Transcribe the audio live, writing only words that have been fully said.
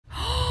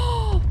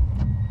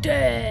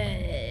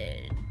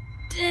dead.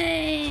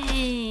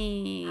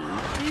 Dang,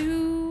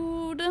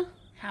 dude.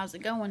 How's it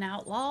going,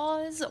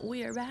 Outlaws?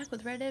 We are back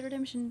with Red Dead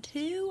Redemption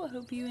 2. I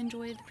hope you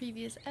enjoyed the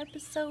previous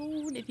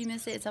episode. If you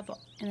missed it, it's up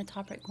in the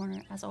top right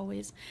corner, as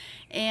always.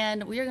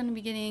 And we are going to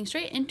be getting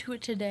straight into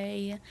it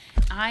today.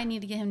 I need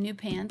to get him new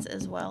pants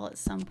as well at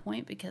some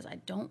point because I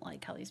don't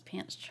like how these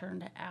pants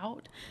turned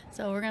out.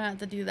 So we're going to have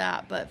to do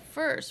that. But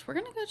first, we're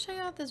going to go check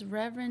out this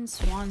Reverend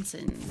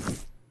Swanson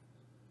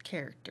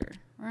character.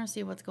 We're going to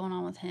see what's going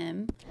on with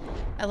him.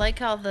 I like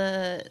how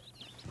the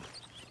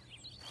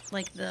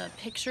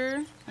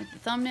picture, like the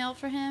thumbnail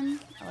for him,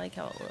 I like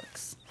how it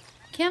looks.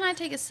 Can I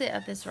take a sit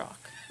at this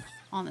rock?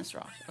 On this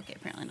rock. Okay,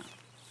 apparently not.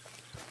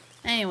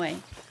 Anyway,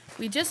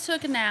 we just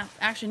took a nap.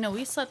 Actually, no,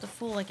 we slept a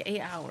full like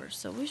 8 hours,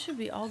 so we should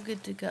be all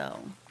good to go.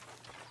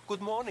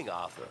 Good morning,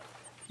 Arthur.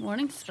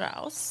 Morning,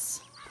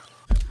 Strauss.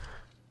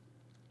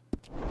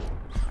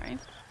 Sorry.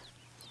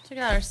 Check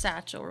out our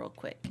satchel real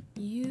quick.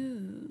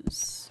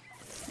 Use.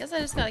 I guess I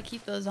just gotta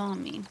keep those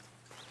on me.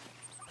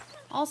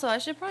 Also, I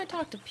should probably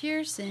talk to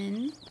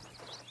Pearson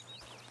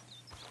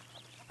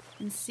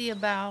and see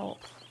about,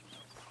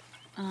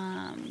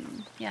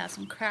 yeah,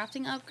 some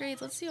crafting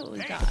upgrades. Let's see what we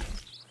got.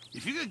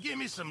 If you could give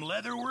me some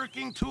leather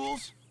working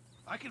tools,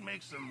 I could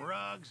make some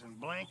rugs and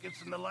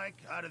blankets and the like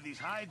out of these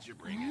hides you're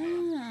bringing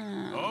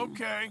in.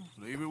 Okay,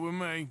 leave it with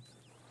me.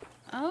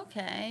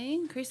 Okay,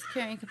 increase the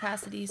carrying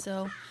capacity,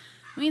 so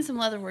we need some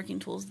leather working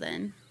tools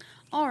then.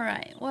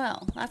 Alright,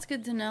 well, that's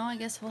good to know. I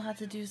guess we'll have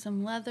to do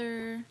some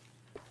leather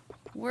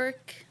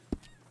working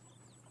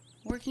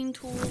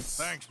tools.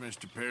 Thanks,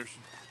 Mr.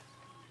 Pearson.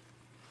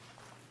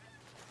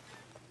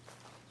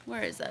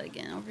 Where is that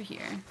again? Over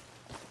here.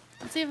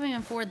 Let's see if we can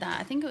afford that.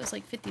 I think it was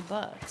like 50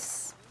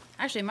 bucks.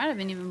 Actually, it might have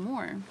been even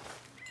more.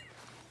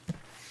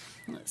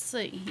 Let's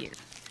see here.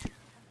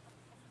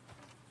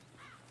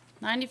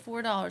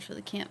 $94 for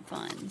the camp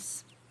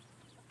funds.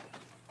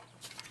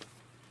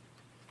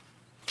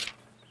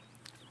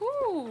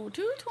 Ooh,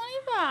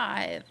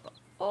 $225.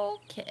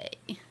 Okay.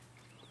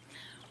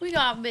 We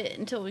got a bit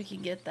until we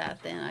can get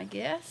that then, I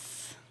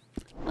guess.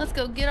 Let's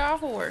go get our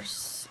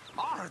horse.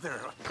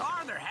 Arthur,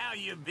 how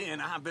you been?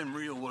 I've been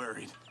real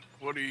worried.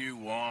 What do you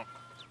want?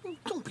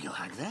 Don't be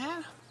like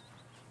that.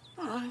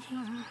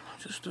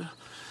 Just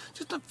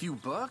a few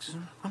bucks,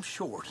 and I'm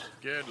short.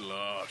 Get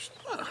lost.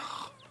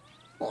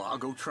 Well, I'll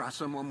go try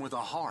someone with a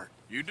heart.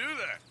 You do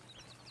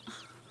that.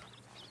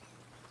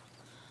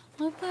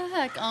 What the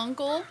heck,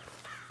 Uncle?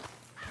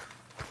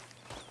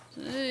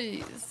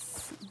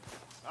 Jeez.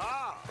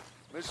 Ah,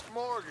 Mr.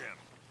 Morgan.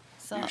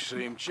 So, You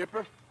seem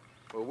chipper.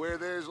 Well, where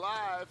there's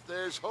life,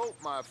 there's hope,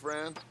 my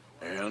friend.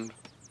 And?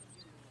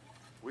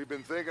 We've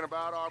been thinking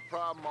about our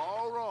problem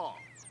all wrong.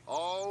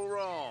 All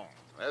wrong.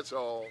 That's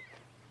all.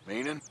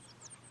 Meaning?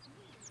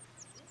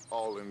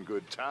 All in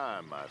good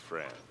time, my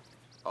friend.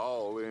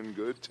 All in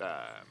good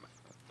time.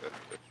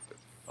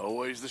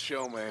 Always the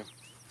showman.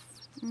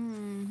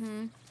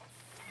 mm-hmm.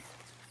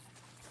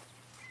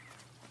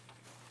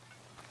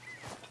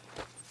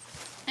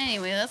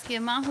 Anyway, let's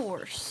get my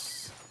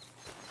horse.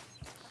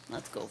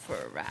 Let's go for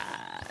a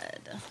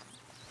ride.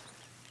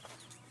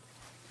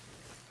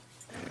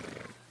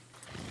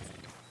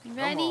 You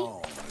ready? Come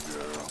on,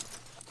 girl.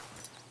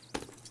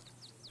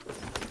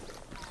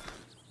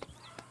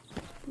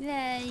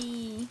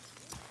 Yay.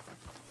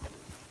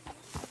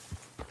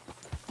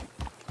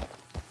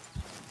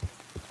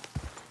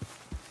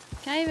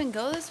 Can I even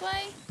go this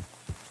way?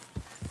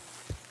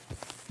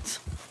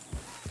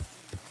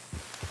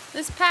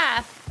 This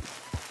path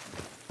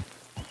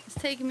is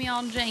taking me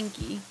all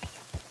janky.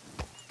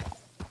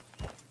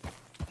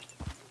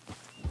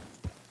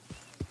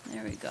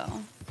 There we go.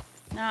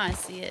 Now I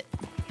see it.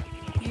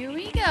 Here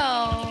we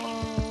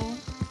go.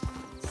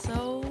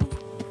 So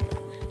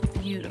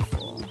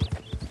beautiful. Do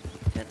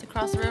you have to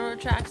cross the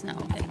railroad tracks? No.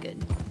 Okay,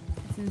 good.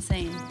 It's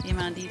insane, the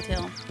amount of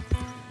detail.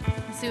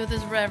 Let's see what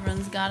this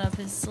Reverend's got up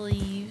his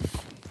sleeve.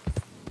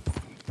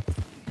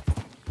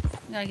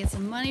 We gotta get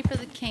some money for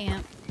the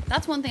camp.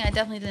 That's one thing I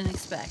definitely didn't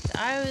expect.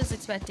 I was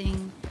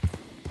expecting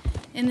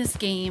in this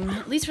game,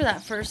 at least for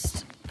that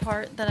first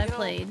part that I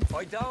played.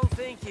 I don't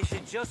think you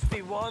should just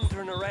be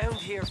wandering around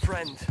here,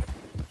 friend.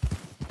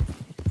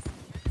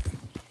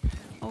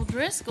 Old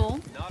Driscoll.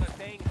 Not a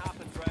thing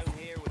happens around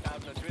here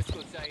without the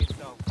Driscoll saying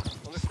so.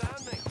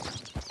 Understand me?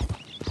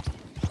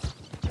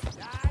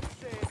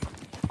 That's it.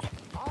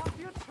 Off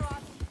your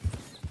trot.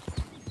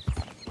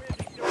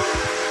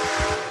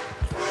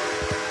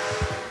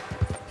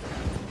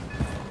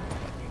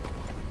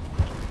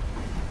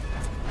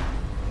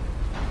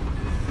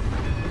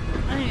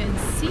 I didn't even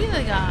see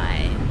the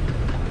guy.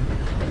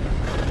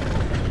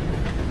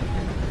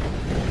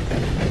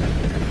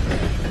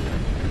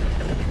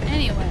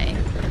 Anyway,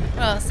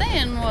 what I was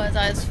saying was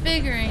I was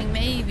figuring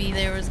maybe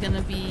there was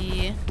gonna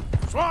be...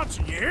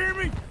 Swanson, you hear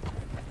me?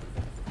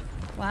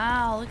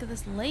 Wow, look at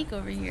this lake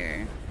over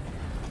here.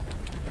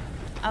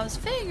 I was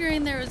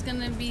figuring there was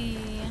gonna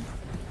be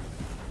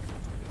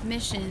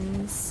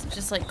missions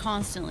just like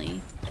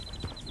constantly.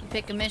 You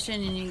pick a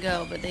mission and you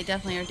go, but they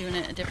definitely are doing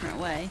it a different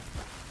way.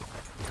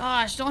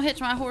 Gosh, don't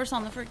hitch my horse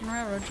on the freaking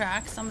railroad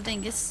tracks. I'm a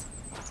dingus.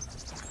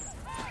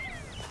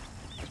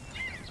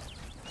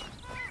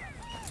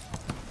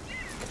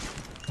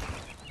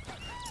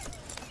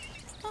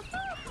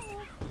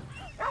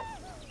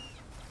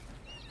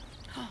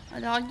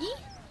 A doggy?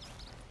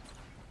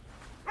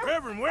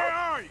 Reverend, where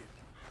are you?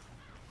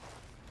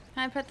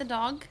 Can I pet the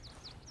dog?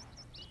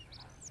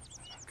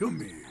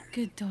 Come here.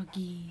 Good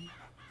doggy.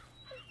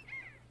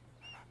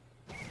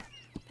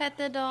 Pet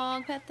the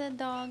dog, pet the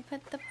dog,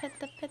 pet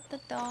the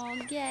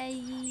dog,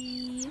 yay!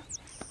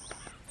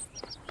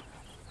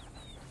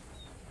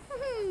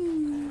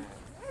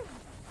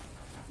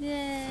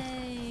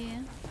 Yay!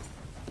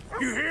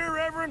 You here,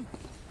 Reverend?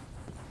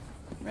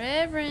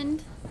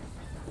 Reverend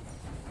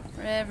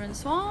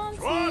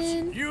Swanson.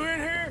 Swanson, you in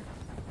here?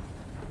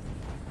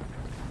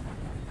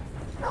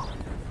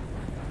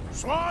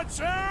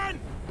 Swanson!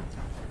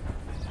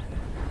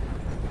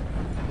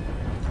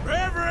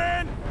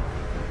 Reverend!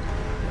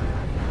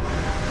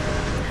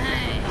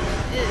 Hey,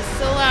 it is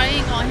so loud, you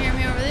ain't gonna hear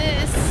me over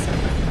this.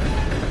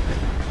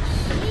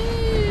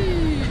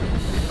 Sheesh.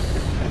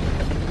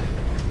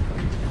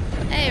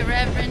 Hey,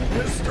 Reverend.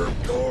 Mr.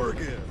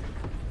 Dorgan,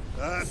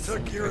 I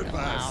took your freaking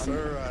advice, loud.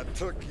 sir. I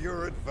took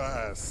your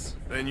advice.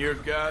 Then your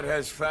God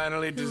has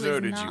finally Who is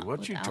deserted you. not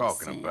What you without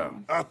talking sin. about?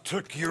 I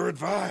took your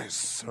advice,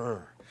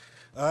 sir.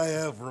 I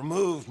have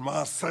removed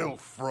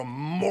myself from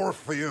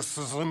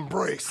Morpheus's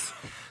embrace.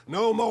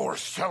 No more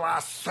shall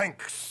I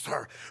sink,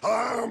 sir.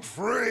 I am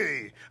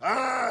free.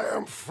 I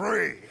am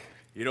free.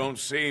 You don't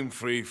seem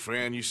free,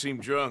 friend. You seem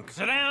drunk.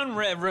 Sit down,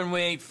 Reverend.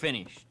 We ain't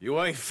finished.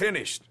 You ain't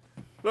finished.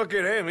 Look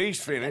at him.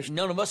 He's finished.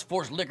 None of us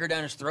forced liquor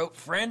down his throat.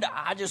 Friend,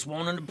 I just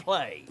wanted to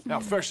play. Now,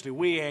 firstly,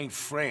 we ain't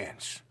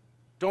friends.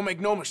 Don't make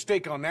no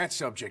mistake on that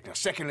subject. Now,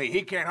 secondly,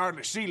 he can't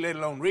hardly see, let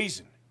alone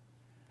reason.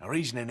 Now,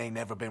 reasoning ain't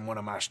never been one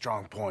of my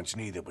strong points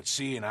neither, but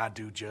seeing I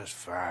do just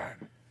fine.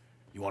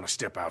 You want to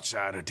step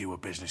outside or deal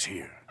with business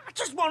here? I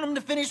just want him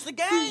to finish the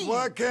game.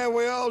 Why can't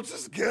we all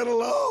just get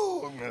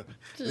along?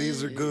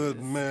 These are good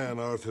men,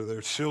 Arthur.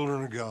 They're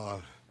children of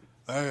God.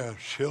 They're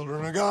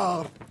children of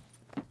God.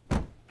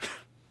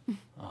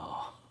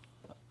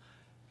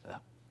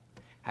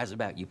 How's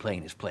about you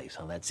playing his place,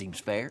 huh? That seems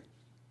fair?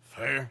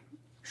 Fair?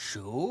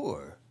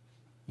 Sure.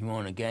 You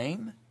want a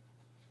game?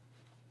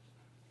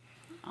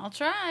 I'll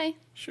try.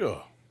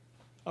 Sure.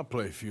 I'll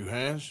play a few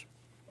hands.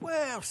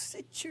 Well,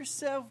 sit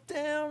yourself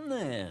down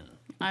then.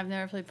 I've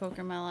never played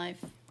poker in my life.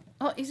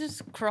 Oh, he's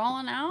just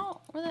crawling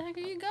out? Where the heck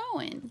are you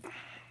going?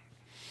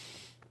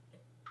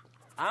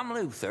 I'm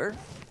Luther.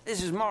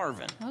 This is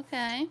Marvin.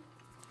 Okay. At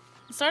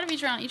the start of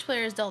each round, each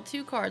player is dealt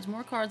 2 cards.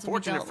 More cards will be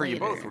Fortunate dealt for you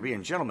later. both for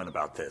being gentlemen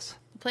about this.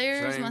 The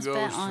players Same must goes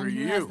bet on for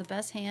who has you. the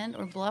best hand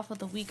or bluff with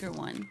the weaker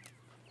one.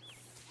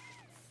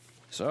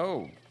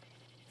 So,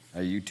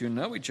 how you two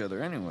know each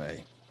other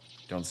anyway?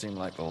 Don't seem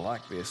like the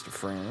likeliest of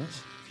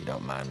friends, if you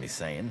don't mind me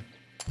saying.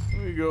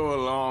 We go a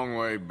long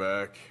way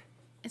back.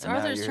 It's And now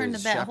Arthur's you're turn to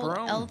his bet. Hold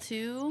chaperone.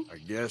 L2. I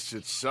guess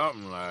it's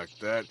something like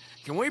that.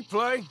 Can we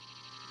play?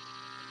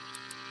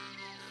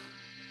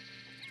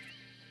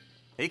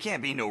 He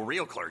can't be no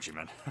real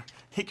clergyman.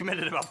 He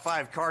committed about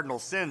 5 cardinal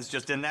sins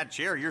just in that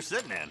chair you're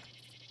sitting in.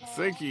 I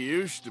think he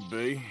used to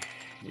be.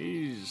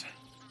 He's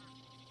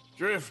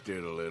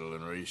drifted a little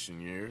in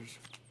recent years.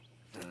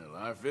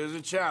 Life is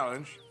a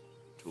challenge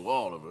to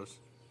all of us.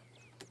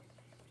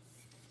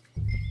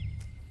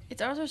 It's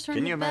Arthur's turn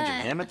Can to you imagine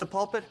bet. him at the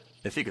pulpit?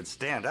 If he could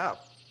stand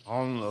up.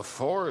 On the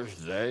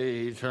 4th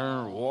day, he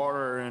turned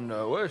water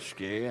into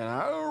whiskey, and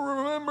I don't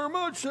remember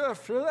much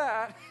after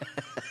that.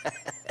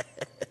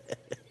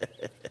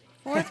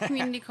 4th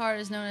community card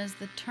is known as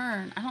the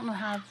turn. I don't know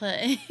how to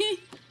play.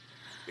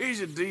 He's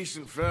a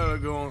decent fella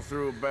going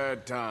through a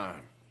bad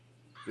time.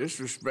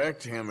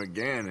 Disrespect him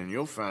again, and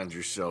you'll find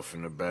yourself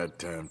in a bad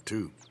time,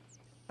 too.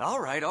 All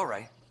right, all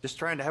right. Just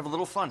trying to have a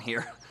little fun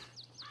here.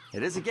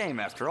 It is a game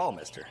after all,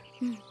 mister.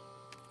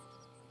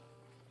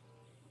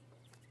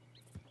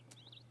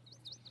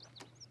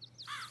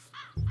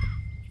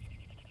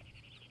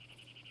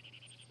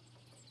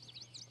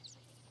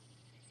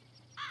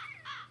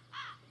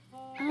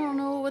 I don't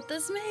know what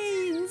this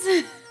means.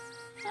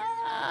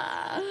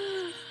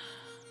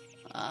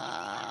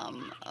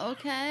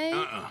 Okay.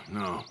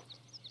 No.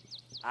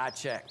 I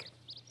check.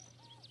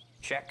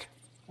 Check.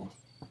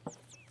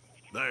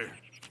 There.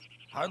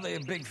 Hardly a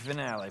big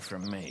finale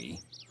from me.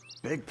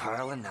 Big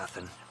pile of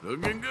nothing.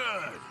 Looking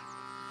good.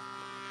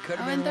 Could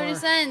I have win been 30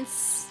 worse.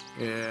 cents.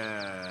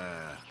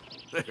 Yeah.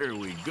 There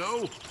we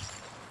go.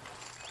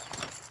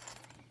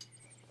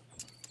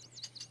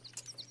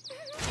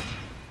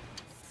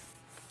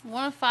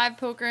 One of 5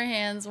 poker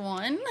hands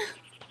won.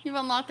 You've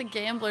unlocked the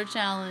gambler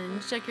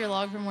challenge. Check your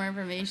log for more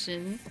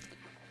information.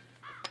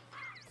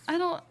 I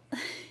don't...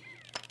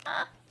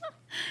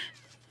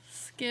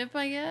 Skip,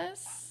 I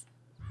guess.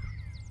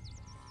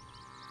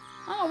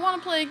 I don't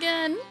want to play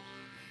again.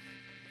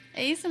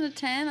 Ace and a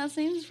 10, that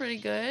seems pretty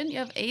good. You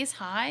have ace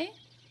high?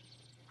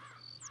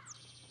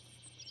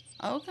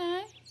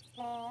 Okay.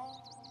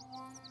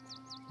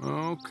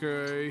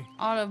 Okay.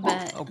 Auto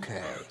bet.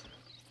 Okay.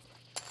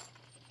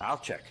 I'll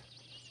check.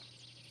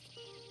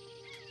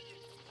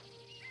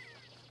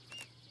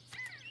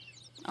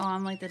 Oh,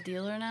 I'm like the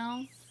dealer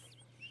now?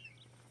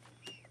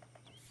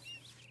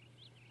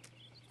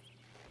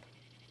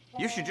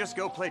 You should just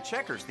go play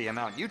checkers the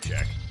amount you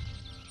check.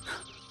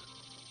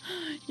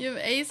 You have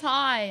ace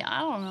high. I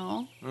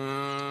don't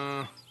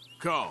know.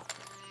 Call.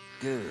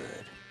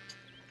 Good.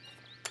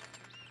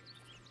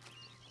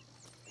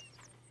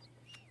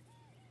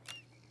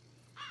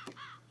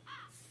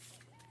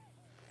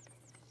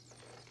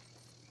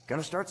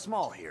 Gonna start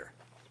small here.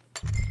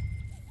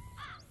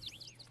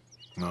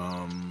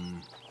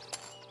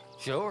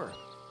 Sure.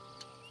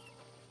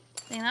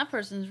 Dang, that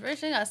person's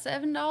rich. They got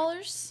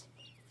 $7.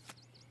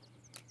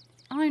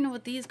 I don't even know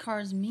what these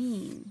cards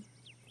mean.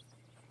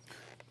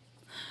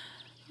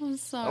 I'm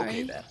sorry.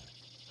 Okay, then.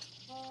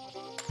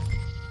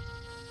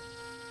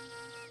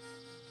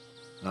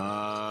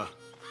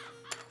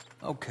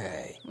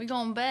 Okay. We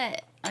gonna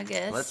bet, I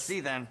guess. Let's see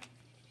then.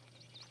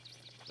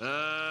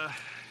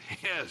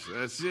 Yes,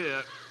 that's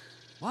it.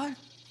 What?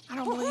 I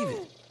don't believe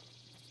it.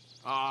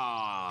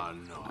 Ah,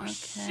 no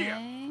shit.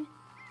 Okay.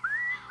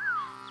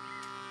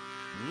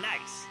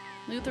 Nice.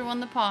 Luther won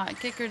the pot.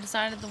 Kicker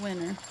decided the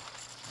winner.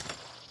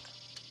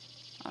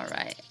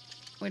 Alright.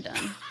 We're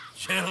done.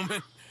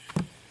 Gentlemen,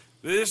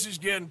 this is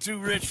getting too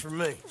rich for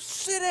me.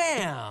 Sit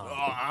down.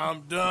 Oh,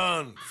 I'm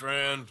done,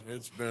 friend.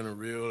 It's been a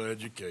real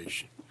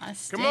education. I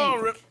stink. Come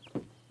on, Rip.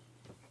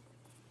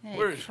 Hey,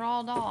 Where is-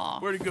 crawled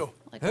off. Where'd he go?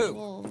 Like a Who?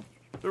 little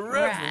The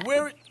Reverend. rat.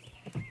 Where it?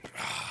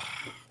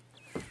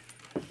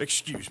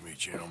 Excuse me,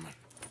 gentlemen.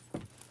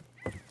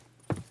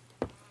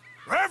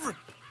 Reverend!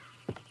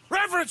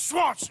 Reverend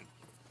Swanson!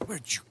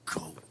 Where'd you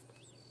go?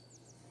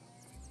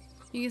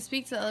 You can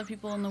speak to other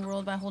people in the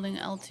world by holding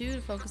L2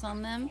 to focus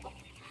on them.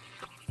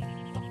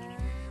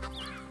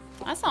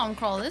 I saw him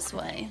crawl this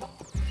way.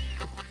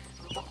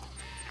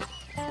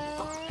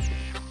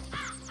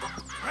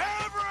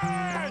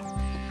 Reverend!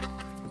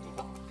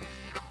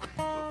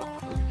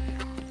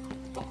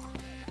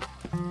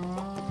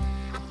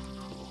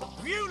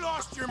 Have you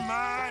lost your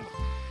mind?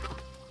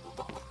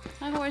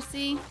 Hi,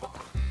 horsey.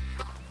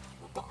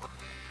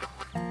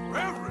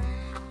 Reverend!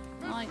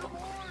 I like.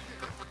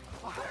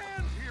 A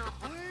hand here,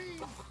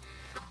 please.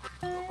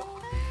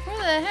 Where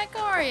the heck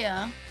are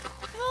ya?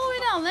 You all the way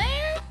down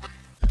there?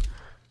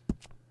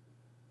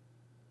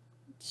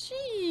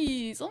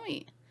 Jeez, let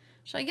me.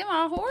 Should I get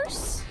my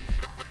horse?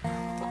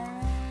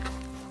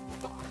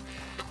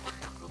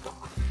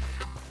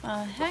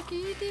 The heck are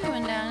you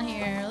doing down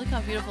here? Look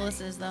how beautiful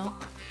this is, though.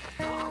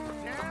 Hey,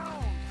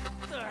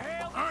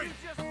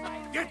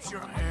 get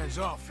your hands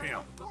off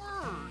him.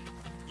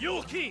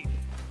 You'll keep.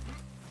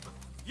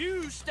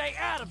 You stay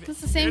out of it. This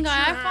is the same Get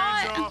guy your I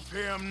hands fought. off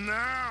him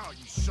now,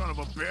 you son of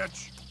a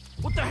bitch.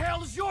 What the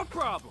hell is your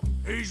problem?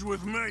 He's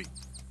with me.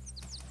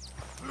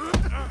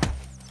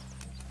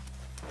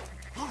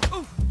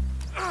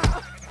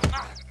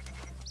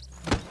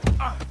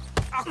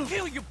 I'll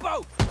kill you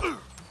both.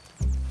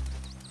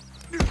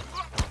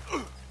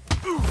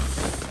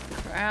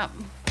 Crap.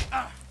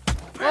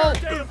 Whoa.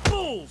 Damn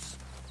fools.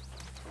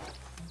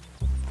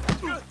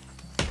 You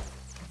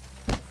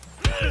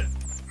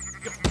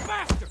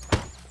bastard.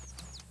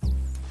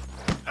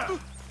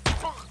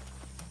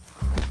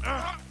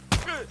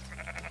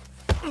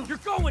 You're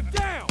going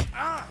down.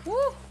 Woo.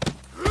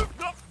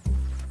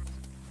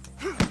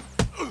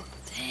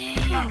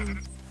 Dang.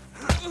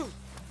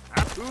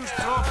 Who's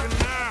talking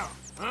now?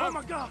 Huh? Oh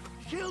my God!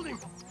 Killed him.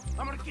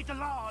 I'm gonna get the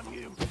law on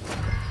you.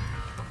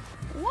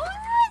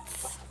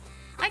 What?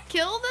 I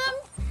killed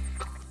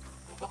him?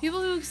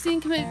 People who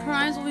seen commit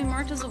crimes will be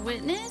marked as a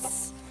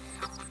witness?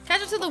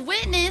 Catch up to the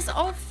witness?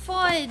 Oh,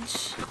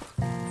 fudge.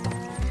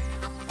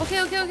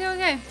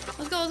 Okay.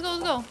 Let's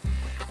go.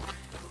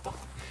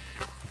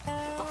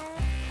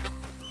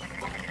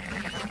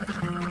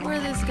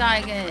 Where'd this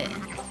guy get?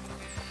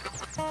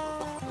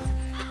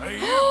 Hey,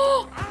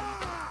 you.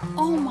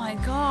 Oh my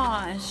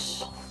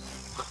gosh.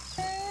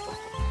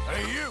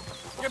 Hey, you.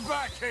 Get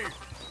back here.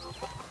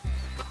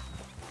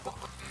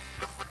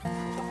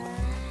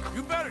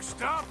 You better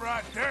stop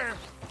right there.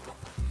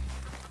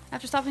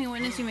 After stopping a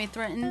witness, you may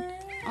threaten.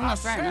 I'm gonna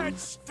threaten him.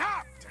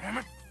 Stop, damn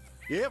it.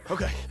 Yep.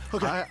 Okay.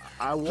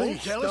 I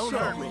won't. Please, don't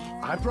hurt me.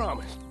 I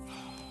promise.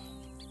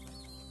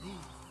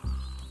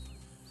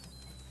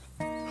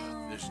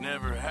 This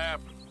never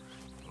happened.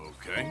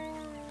 Okay.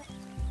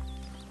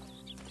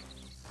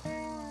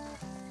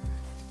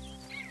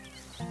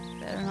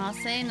 Better not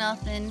say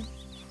nothing.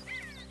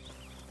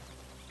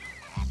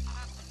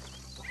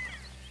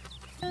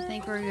 I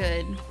think we're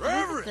good.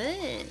 Reverend, What's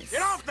this?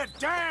 Get off the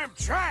damn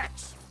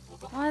tracks!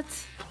 What?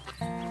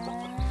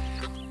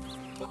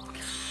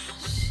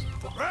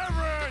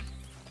 Reverend!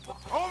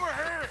 Over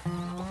here!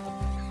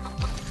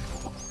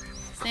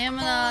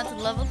 Stamina to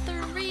level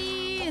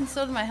 3, and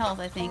so did my health,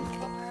 I think.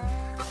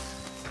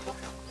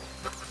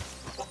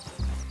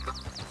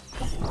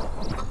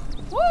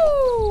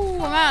 Woo!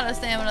 I'm out of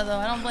stamina, though.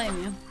 I don't blame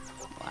you.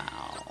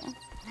 Wow.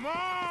 Come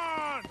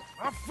on!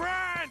 My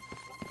friend!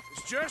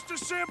 It's just a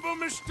simple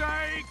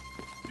mistake.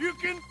 You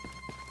can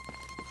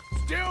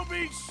still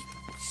be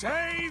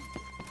saved?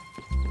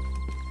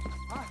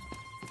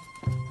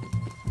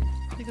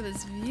 Look at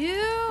this view.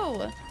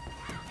 I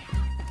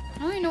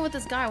don't even know what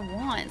this guy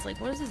wants.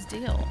 Like, what is his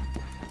deal?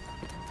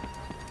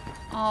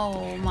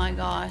 Oh my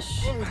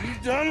gosh. What have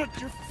you done with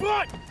your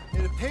foot?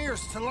 It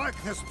appears to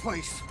like this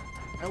place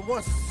and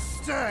wants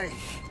to stay.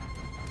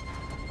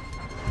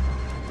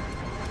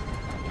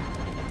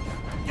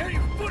 Get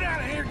your foot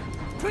out of here!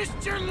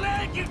 Twist your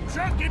leg, you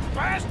drunken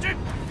bastard!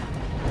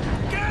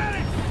 Got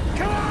it!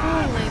 Come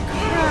on! Holy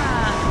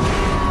crap.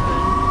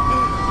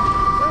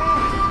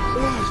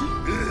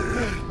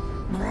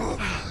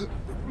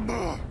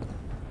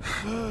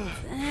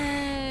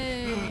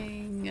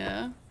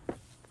 Dang.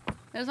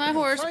 There's my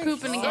horse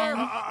pooping again.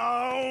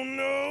 Oh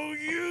no,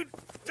 you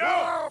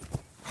don't!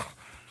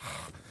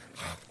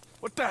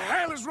 What the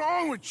hell is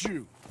wrong with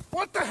you?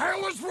 What the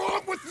hell is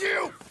wrong with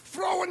you?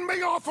 Throwing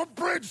me off a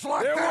bridge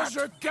like There that? was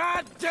a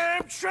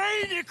goddamn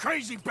train, you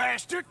crazy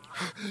bastard!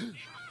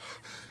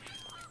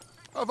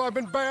 Have I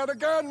been bad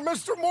again,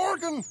 Mr.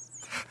 Morgan?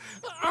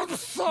 I'm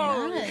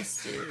sorry.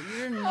 Yes, dude.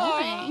 You're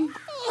annoying.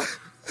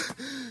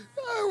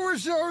 I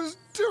wish I was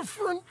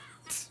different.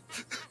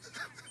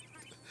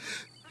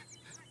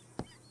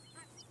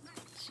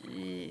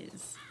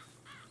 Jeez.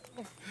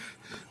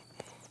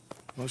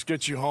 Let's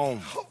get you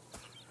home.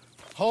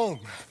 Home?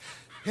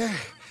 Yeah,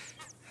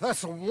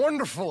 that's a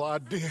wonderful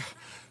idea.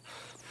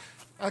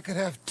 I could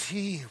have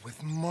tea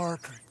with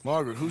Margaret.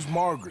 Margaret? Who's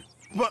Margaret?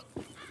 What?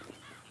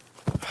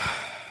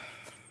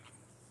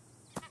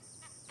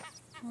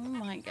 Oh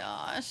my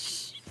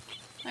gosh.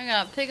 I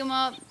gotta pick him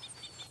up,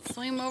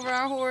 swing him over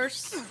our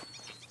horse.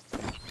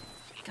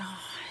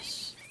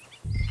 Gosh.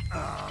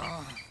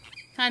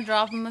 Can I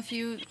drop him a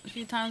few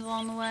times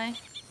along the way?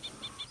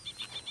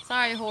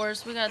 Sorry,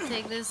 horse. We gotta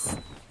take this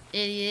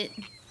idiot.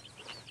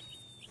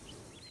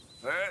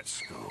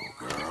 Let's go,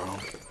 girl.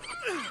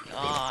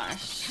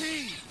 Gosh.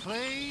 Tea,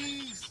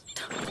 please.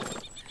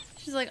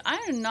 She's like,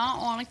 I do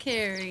not want to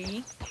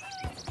carry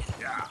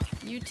Yeah.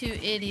 you two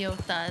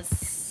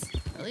idiotas.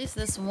 At least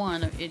this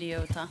one of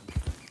idiota.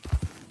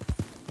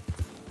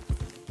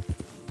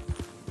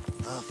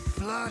 A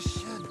flush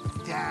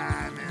of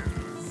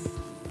diamonds.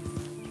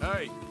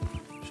 Hey,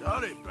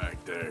 shut it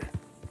back there.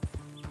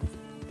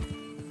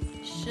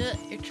 Shut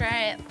your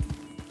trap.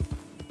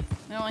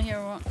 I don't want to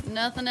hear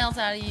nothing else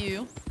out of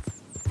you.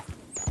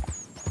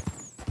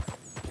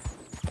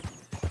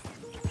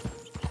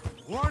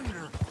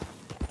 Wonderful.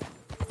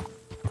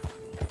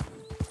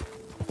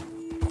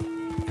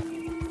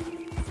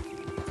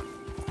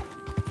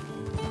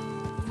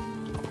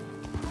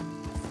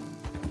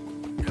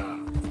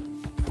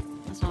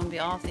 Just want to be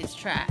off these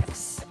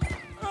tracks.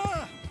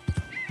 I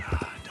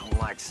don't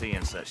like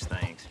seeing such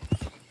things.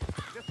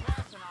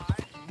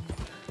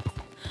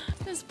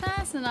 Just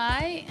pass the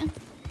night.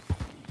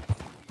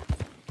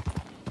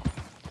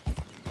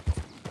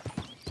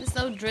 This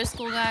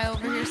O'Driscoll guy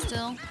over here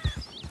still.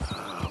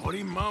 What are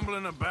you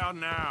mumbling about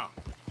now?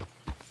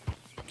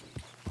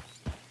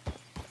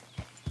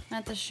 I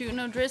have to shoot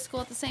no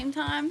O'Driscoll at the same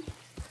time.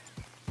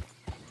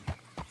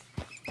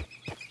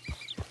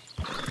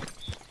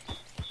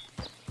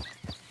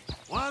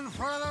 One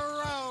for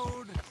the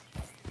road.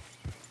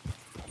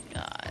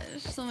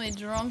 Gosh, so many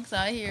drunks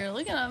out here.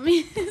 Look at him.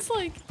 He's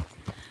like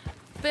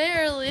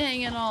barely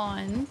hanging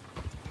on.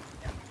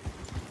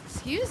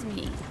 Excuse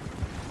me.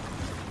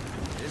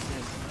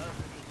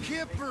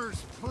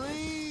 Kippers,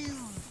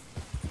 please.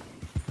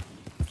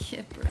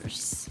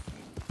 Kippers.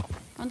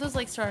 Aren't those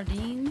like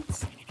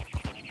sardines?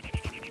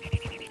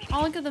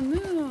 Oh, look at the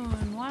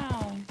moon.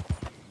 Wow.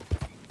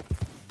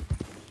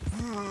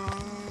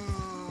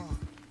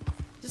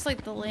 Just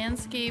like the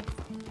landscape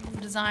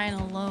design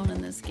alone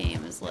in this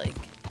game is like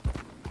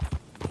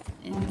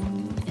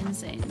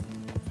insane.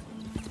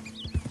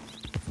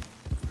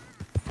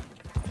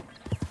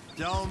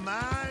 Don't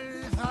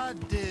mind if I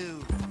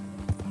do.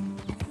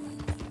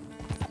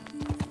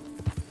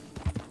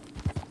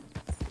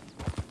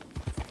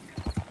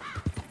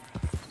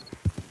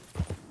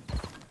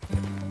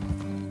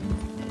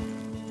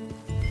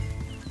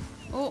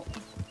 Oh,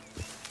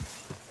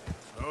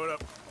 Hold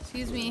up.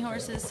 excuse me,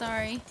 horses.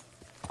 Sorry.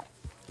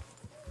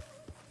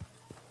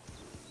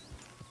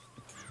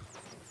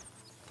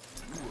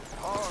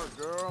 Hard,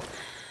 girl.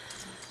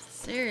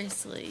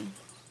 Seriously.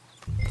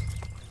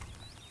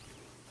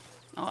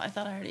 Oh, I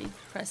thought I already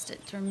pressed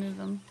it to remove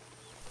them.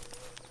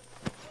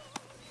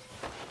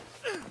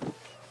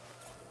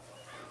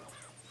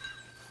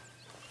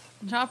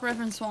 Drop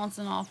Reverend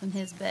Swanson off in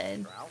his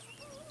bed.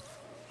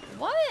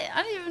 What?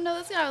 I didn't even know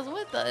this guy was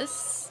with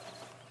us.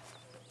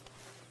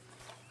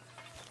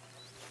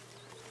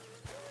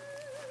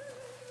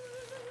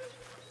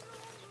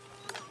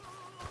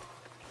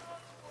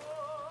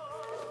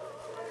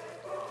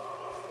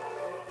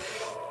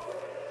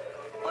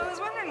 Well, I was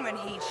wondering when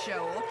he'd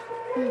show up.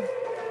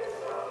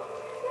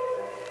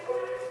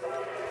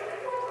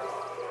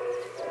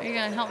 Are you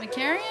gonna help me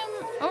carry him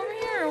over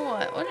here or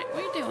what? What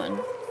are you doing?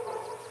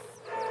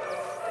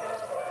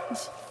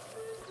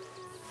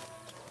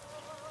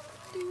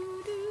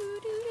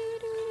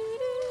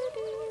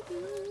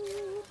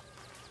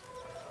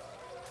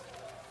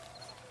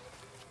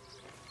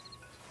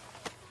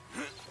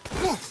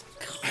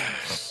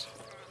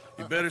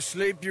 better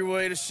sleep your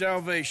way to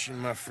salvation,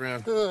 my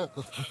friend.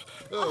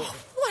 Oh,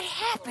 what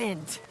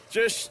happened?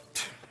 Just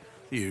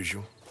the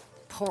usual.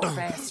 Poor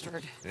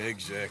bastard.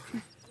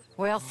 Exactly.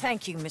 Well,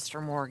 thank you,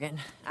 Mr. Morgan.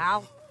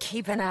 I'll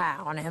keep an eye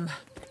on him.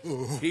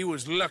 He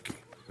was lucky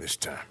this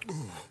time.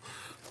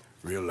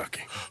 Real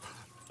lucky.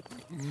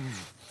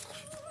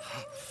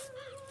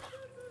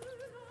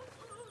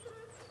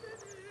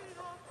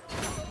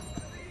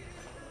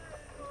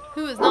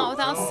 Who is not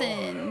without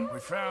sin? We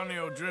found the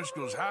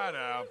O'Driscoll's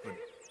hideout, but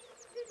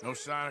no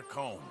sign of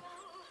Colm.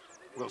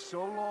 Well,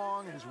 so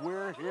long as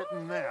we're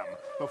hitting them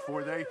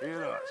before they hit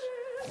us.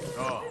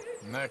 Oh,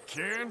 and that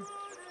Kieran?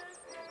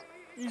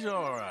 He's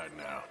all right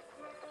now.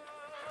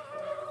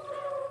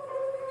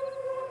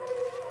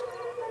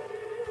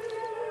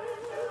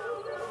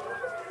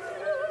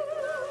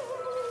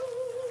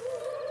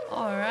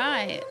 All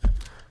right.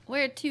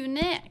 Where to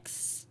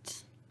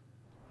next?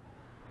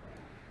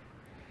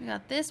 We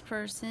got this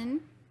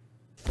person.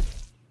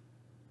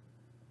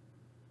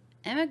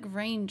 Emma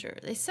Granger.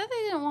 They said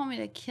they didn't want me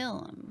to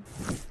kill him.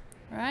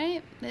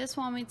 Right? They just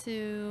want me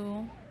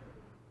to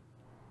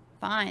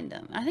find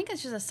him. I think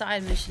it's just a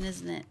side mission,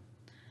 isn't it?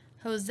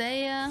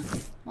 Hosea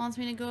wants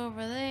me to go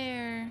over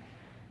there.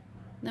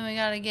 Then we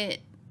gotta get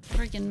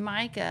freaking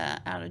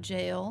Micah out of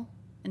jail.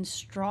 And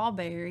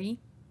Strawberry.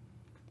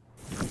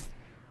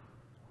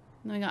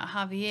 Then we got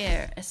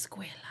Javier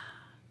Escuela.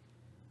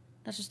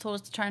 That just told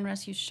us to try and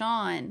rescue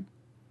Sean.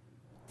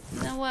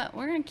 You know what?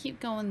 We're gonna keep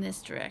going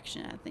this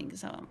direction, I think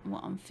is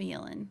what I'm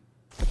feeling.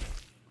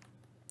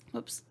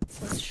 Whoops.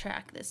 So let's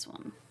track this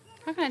one.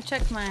 How can I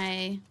check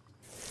my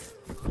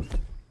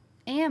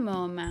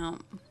ammo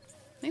amount?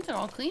 I think they're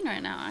all clean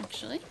right now,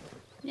 actually.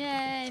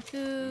 Yay,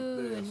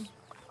 food.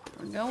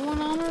 We're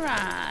going on a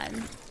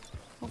ride.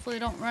 Hopefully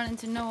don't run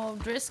into no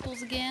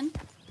O'Driscolls again.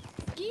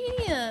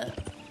 Yeah.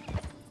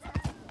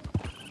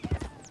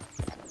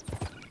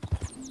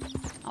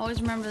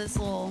 Always remember this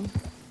little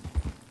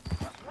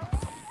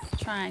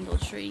triangle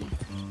tree.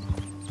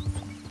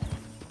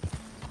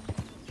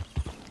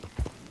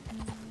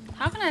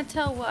 How can I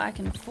tell what I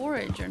can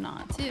forage or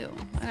not, too?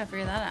 I gotta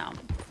figure that out.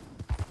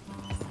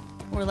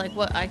 Or like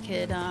what I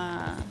could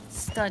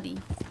study.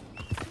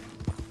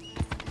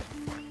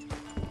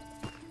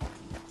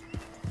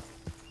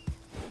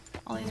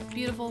 All these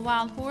beautiful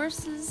wild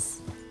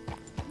horses.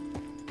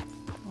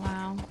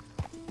 Wow.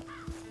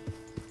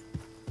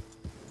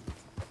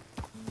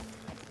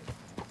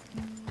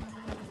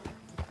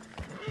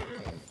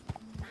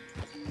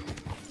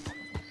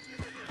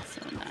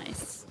 So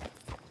nice.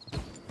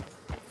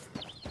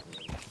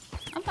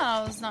 I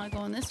thought I was not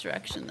going this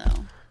direction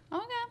though.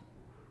 Okay.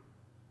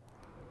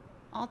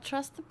 I'll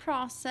trust the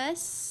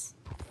process.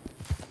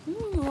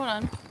 Ooh, hold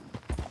on.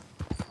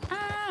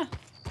 Ah!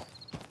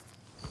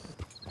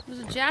 There's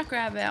a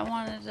jackrabbit. I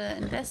wanted to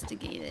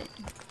investigate it.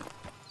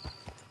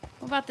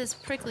 What about this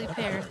prickly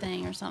pear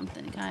thing or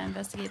something? Can I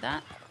investigate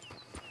that?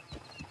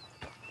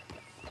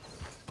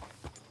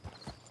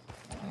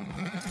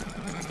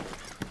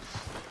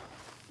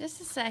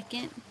 Just a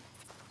second.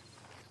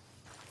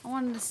 I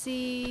wanted to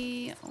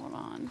see... Hold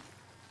on.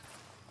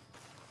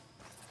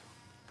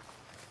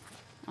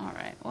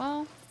 Alright,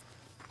 well...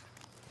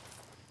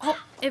 Oh,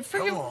 it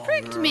freaking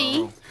pricked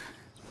me! I'm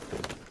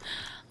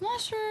not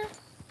sure...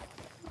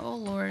 Oh,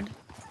 Lord.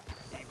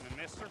 Evening,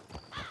 mister.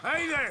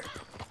 Hey there!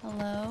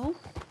 Hello?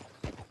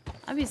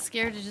 I'd be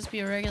scared to just be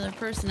a regular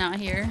person out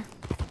here.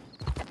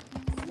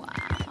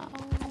 Wow.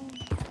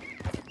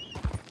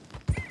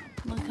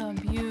 Look how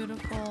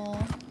beautiful.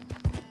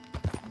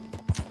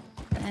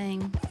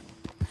 Dang.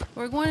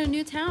 We're going to a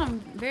new town.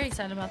 I'm very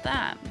excited about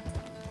that.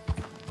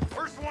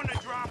 First one to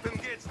drop him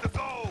gets the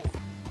gold.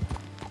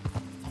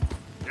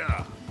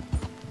 Yeah.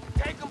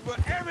 Take him for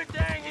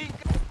everything he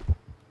got.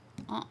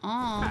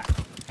 Uh-uh.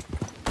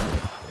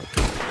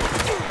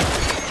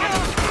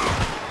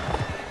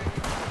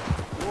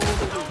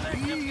 Don't let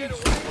him get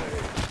away.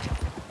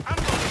 I'm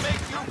gonna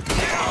make you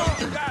get all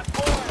you got,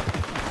 boy.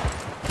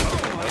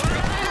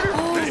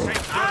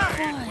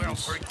 Well,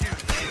 for you,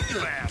 you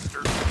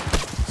bastard.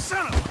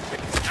 Son of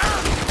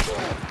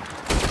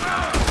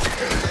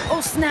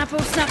Oh snap, oh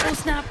snap, oh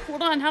snap.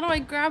 Hold on, how do I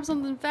grab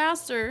something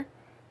faster?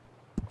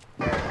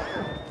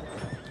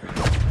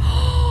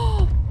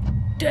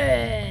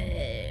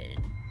 Dead.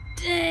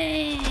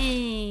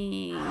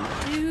 Dang,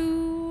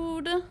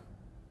 dude.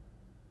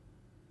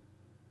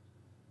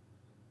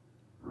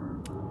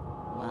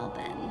 Well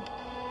then.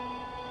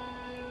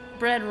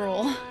 Bread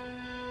roll.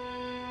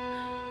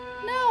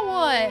 Now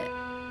what?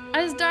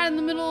 I just died in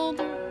the middle of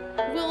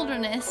the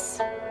wilderness.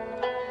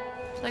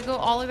 Should I go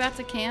all the way back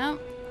to camp?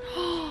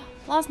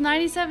 Lost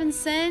 97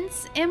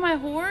 cents and my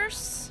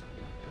horse?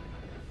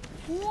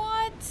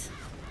 What?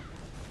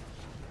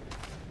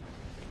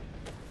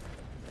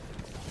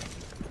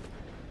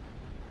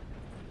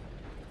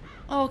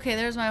 Okay,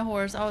 there's my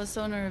horse. I was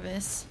so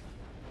nervous.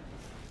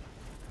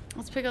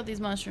 Let's pick up these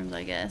mushrooms,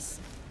 I guess.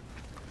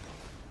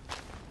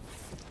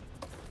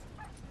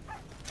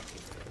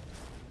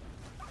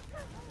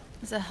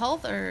 It's a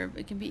health herb.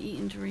 It can be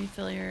eaten to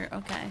refill your...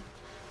 Okay.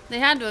 They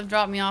had to have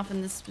dropped me off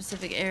in this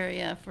specific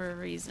area for a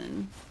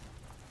reason.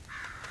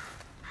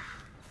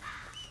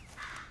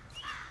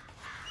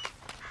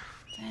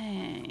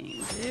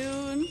 Dang,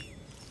 dude.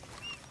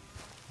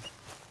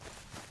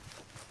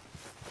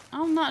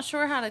 I'm not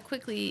sure how to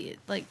quickly,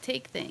 like,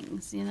 take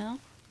things, you know?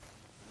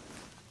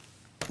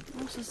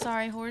 I'm so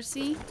sorry,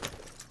 horsey.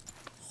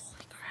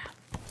 Holy crap.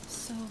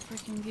 So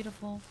freaking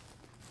beautiful.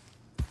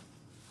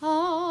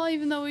 Oh,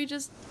 even though we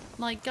just,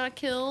 like, got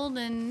killed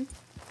and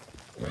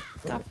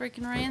got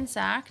freaking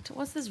ransacked.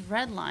 What's this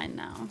red line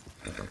now?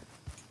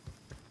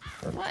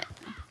 What?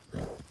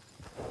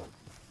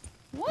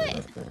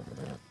 What?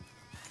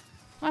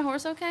 My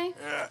horse okay?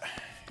 Yeah,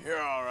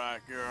 you're all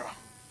right, girl.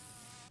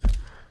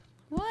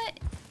 What?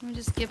 Let me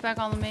just get back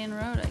on the main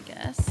road, I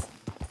guess.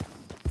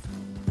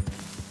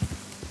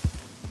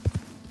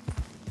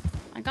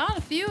 I got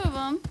a few of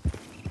them.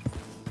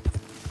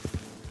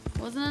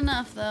 Wasn't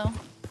enough, though.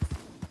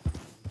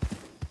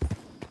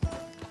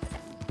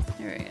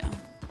 Here we go.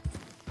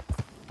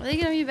 Are they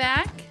gonna be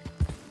back?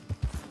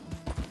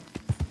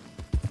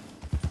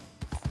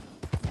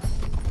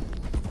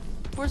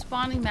 Horse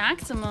bonding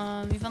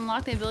maximum. You've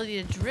unlocked the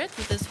ability to drift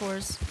with this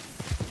horse.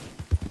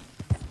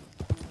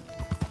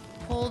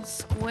 Hold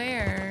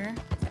square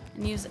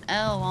and use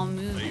L while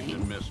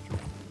moving.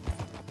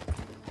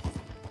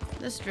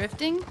 This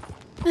drifting?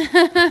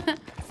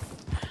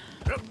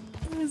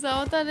 Is that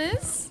what that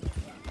is?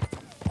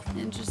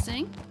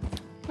 Interesting.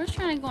 We're just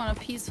trying to go on a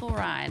peaceful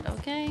ride,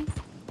 okay?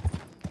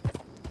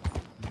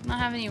 Not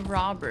have any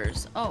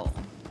robbers. Oh.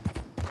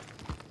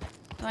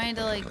 Do I need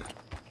to, like,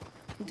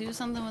 do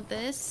something with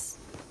this?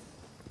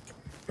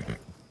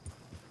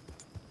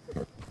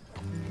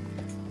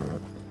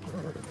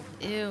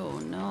 Ew,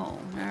 no.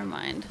 Never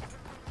mind.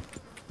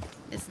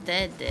 It's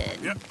dead.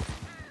 Yep.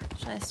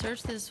 Should I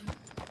search this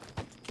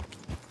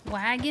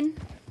wagon?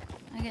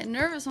 I get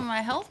nervous when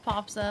my health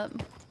pops up.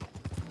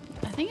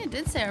 I think it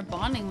did say our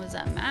bonding was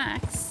at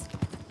max.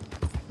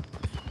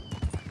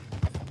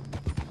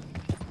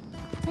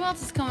 Who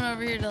else is coming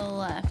over here to the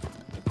left?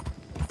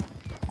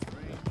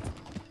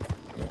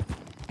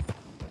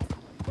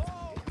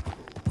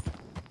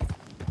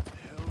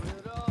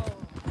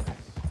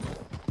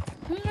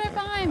 Who's right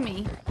behind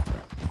me?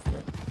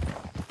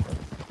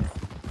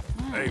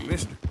 Hey,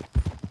 mister.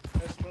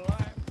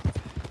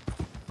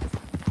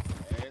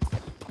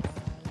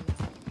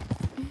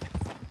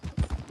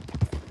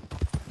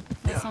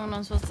 Is that someone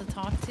I'm supposed to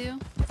talk to? I'm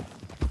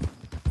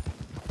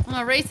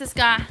gonna race this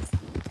guy.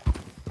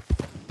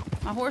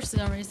 My horse is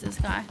gonna race this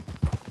guy.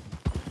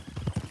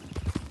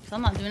 'Cause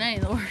I'm not doing any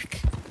of the work.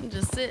 I'm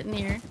just sitting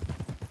here.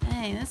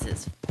 Dang, this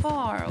is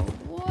far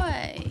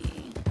away.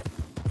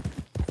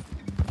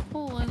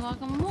 Holy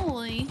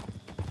guacamole.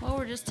 Well,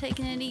 we're just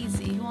taking it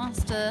easy. Who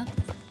wants to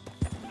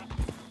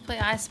play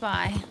I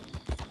Spy?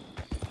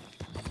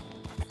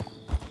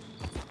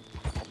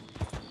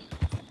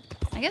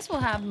 I guess we'll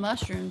have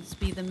mushrooms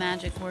be the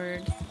magic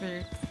word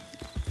for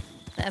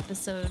the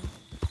episode.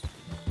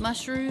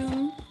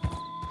 Mushroom.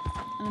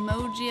 An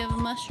emoji of a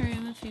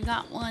mushroom if you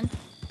got one.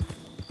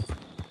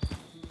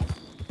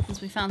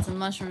 Since we found some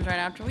mushrooms right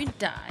after we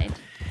died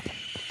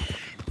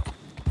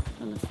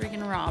from the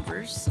freaking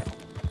robbers.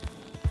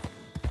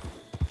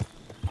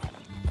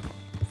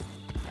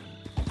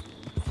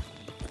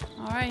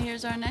 Alright,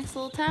 here's our next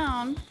little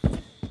town.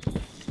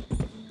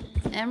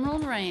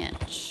 Emerald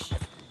Ranch.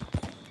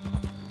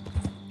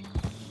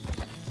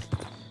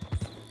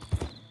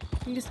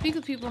 You can speak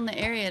with people in the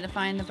area to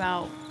find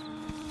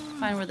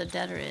where the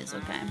debtor is,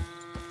 okay.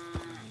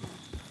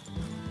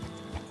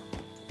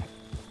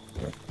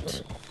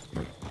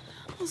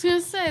 I was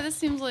gonna say, this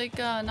seems like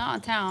not a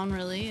town,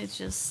 really. It's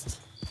just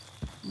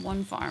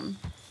one farm.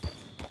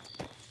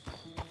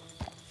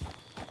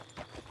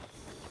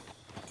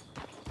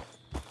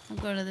 I'll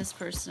go to this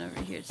person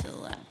over here to the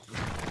left.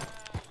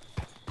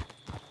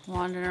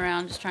 Wandering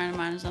around, just trying to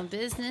mind his own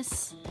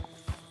business.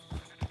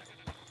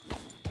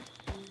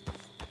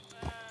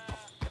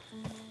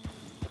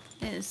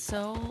 It is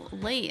so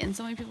late and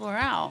so many people are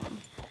out.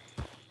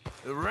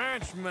 The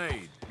ranch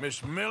maid,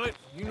 Miss Millet.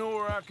 You know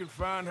where I can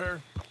find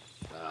her?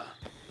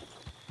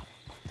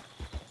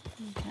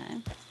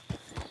 Okay.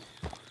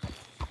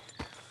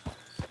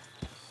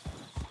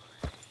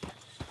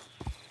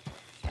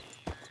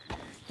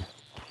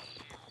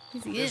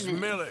 He's Miss getting it.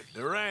 Millet,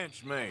 the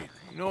ranch maid.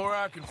 You know where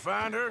I can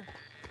find her?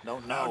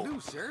 Don't know. I do,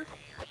 sir.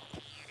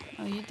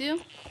 Oh, you do?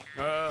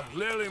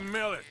 Lily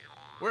Millet.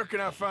 Where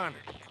can I find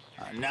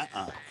her?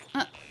 Nuh-uh.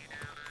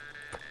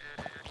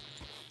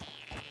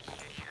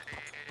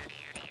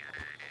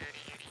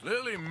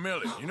 Lily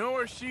Millet. You know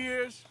where she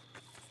is?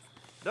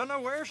 Don't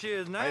know where she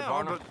is now,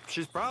 Barnum. but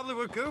she's probably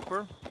with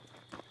Cooper.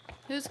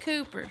 Who's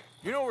Cooper?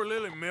 You know where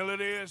Lily Millet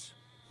is?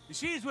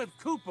 She's with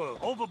Cooper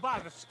over by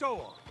the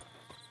store.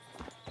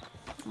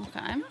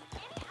 Okay.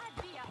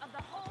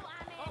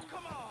 Oh,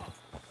 come on!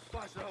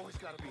 Why's there always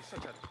gotta be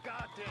such a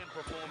goddamn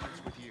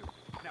performance with you?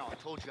 Now, I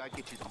told you I'd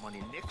get you the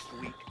money next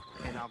week,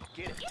 and I'll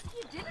get it. If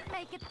you didn't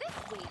make it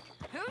this week,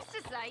 who's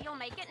to say you'll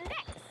make it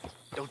next?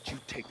 Don't you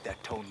take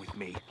that tone with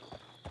me.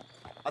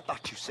 I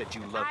thought you said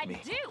you loved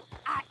me.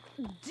 I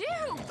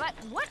do, but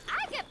what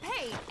I get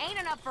paid ain't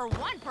enough for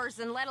one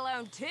person, let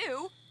alone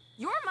two.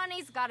 Your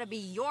money's gotta be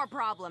your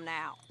problem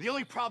now. The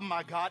only problem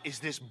I got is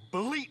this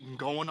bleating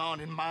going on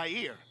in my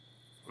ear.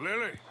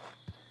 Lily,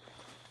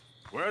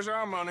 where's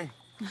our money?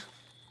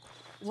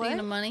 Speaking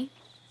of money.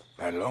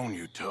 That loan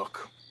you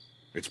took.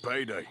 It's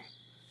payday.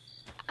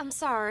 I'm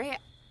sorry.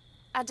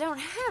 I don't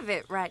have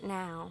it right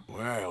now.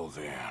 Well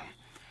then,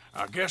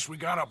 I guess we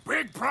got a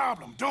big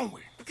problem, don't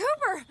we?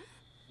 Cooper,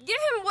 give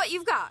him what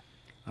you've got.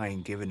 I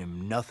ain't giving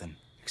him nothing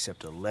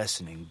except a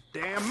lessening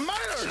damn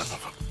manners. Son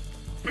of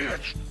a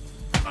bitch.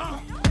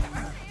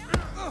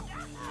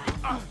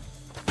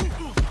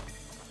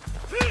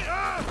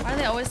 Why do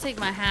they always take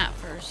my hat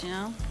first, you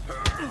know?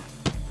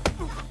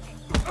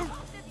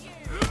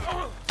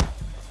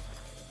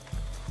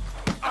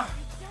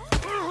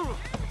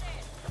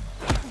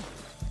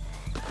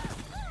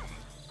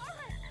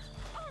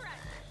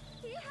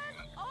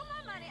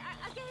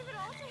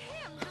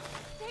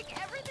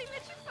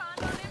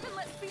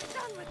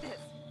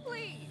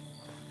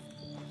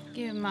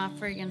 Give him my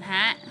friggin'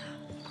 hat.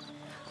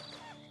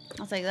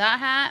 I'll take that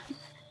hat.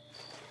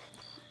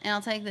 And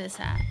I'll take this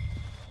hat.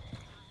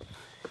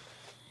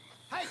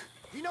 Hey,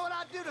 you know what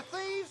I'd do to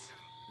thieves?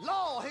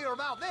 Law will hear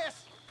about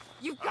this.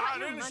 You've got I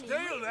your didn't money.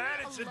 steal that.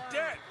 It's a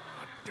debt.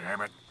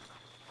 Damn it.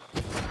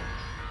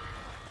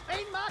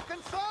 Ain't my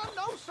concern,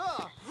 no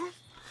sir.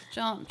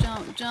 Jump,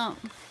 jump,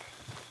 jump.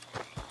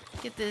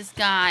 Get this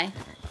guy.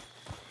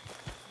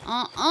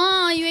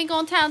 You ain't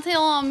gonna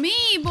tattletale on me,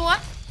 boy.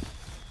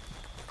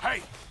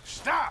 Hey,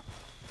 stop.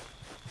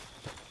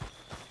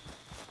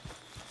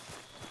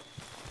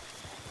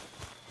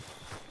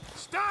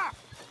 Stop,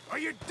 or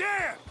you're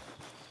dead.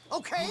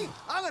 Okay,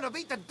 I'm gonna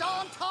beat the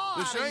darn tar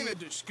This out of ain't you. a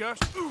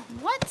discussion.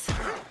 What?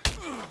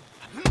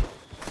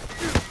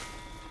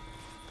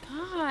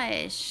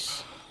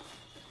 Gosh.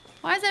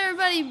 Why is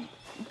everybody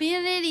being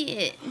an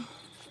idiot?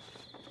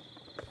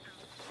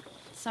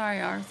 Sorry,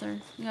 Arthur.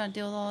 You gotta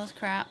deal with all this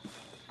crap.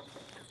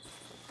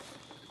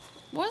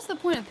 What's the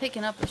point of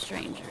picking up a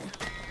stranger?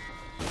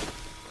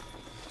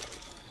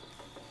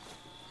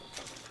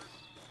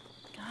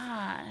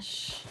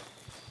 Gosh.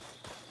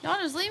 Y'all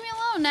just leave me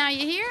alone now, you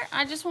hear?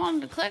 I just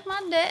wanted to collect my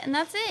debt and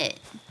that's it.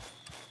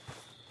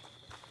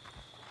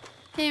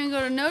 Can't even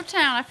go to no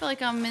town. I feel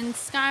like I'm in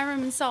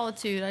Skyrim in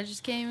Solitude. I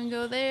just can't even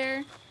go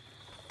there.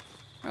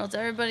 Or else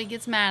everybody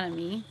gets mad at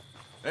me.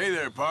 Hey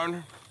there,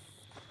 partner.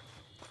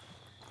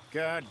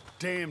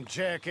 Goddamn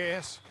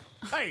jackass.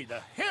 Hey,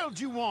 the hell'd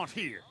you want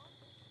here?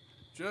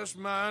 Just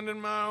minding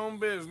my own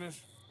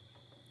business.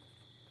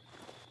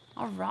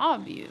 I'll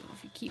rob you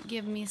if you keep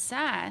giving me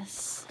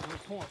sass. No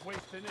point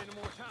wasting any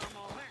more time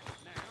on that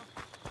now.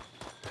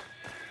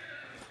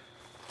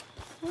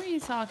 What are you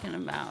talking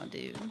about,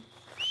 dude?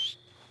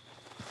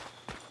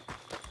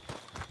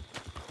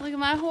 Look at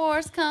my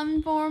horse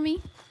coming for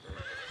me.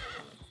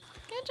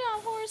 Good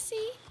job,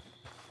 horsey.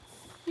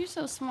 You're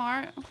so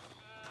smart.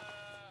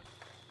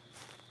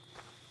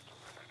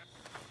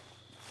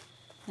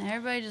 Now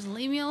everybody just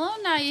leave me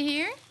alone now, you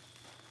hear?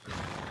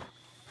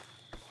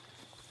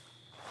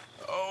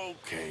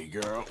 Okay,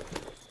 girl.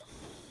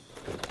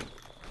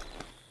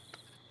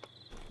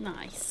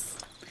 Nice.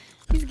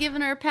 He's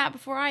giving her a pat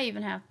before I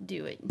even have to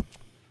do it.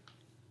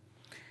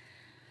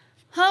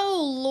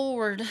 Oh,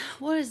 Lord.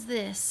 What is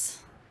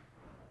this?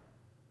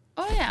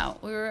 Oh, yeah.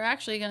 We were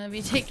actually going to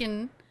be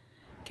taking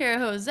care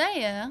of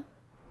Hosea.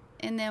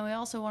 And then we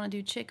also want to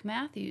do Chick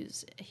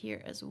Matthews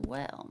here as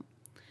well.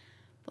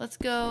 Let's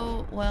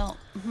go. Well,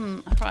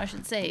 I probably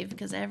should save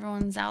because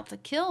everyone's out to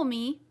kill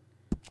me.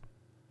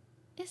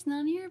 It's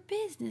none of your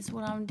business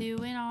what I'm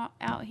doing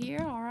out here,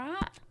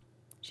 alright?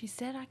 She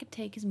said I could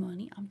take his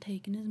money. I'm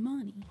taking his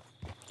money.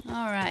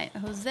 Alright,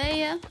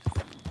 Hosea.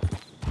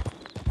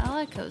 I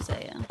like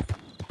Hosea.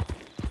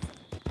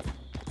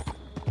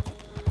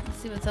 Let's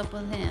see what's up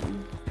with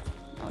him.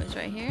 Oh, he's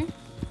right here.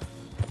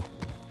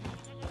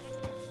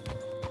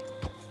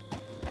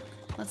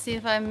 Let's see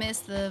if I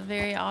missed the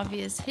very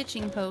obvious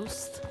hitching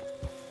post.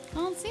 I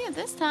don't see it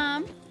this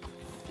time.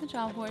 Good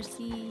job,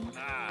 horsey.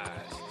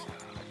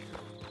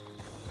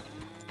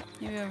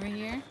 Maybe over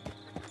here.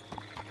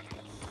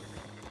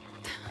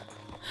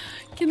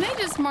 Can they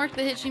just mark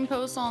the hitching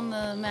post on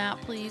the map,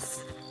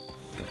 please?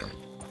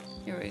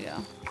 Here we go.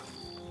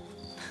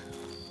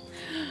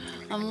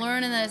 I'm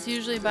learning that it's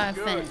usually by a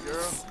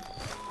fence.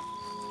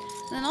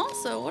 And then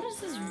also, what is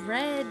this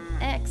red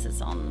X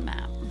that's on the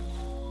map?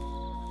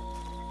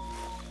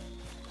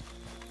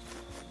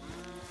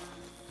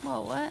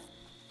 Whoa, what?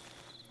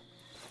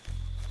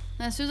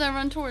 And as soon as I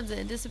run towards it,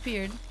 it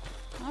disappeared.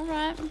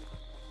 Alright.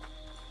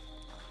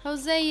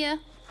 Hosea.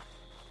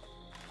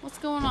 What's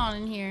going on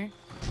in here?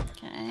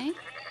 Okay.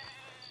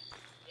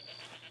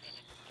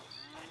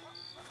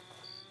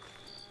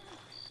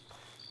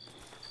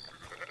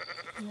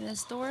 Maybe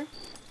this door?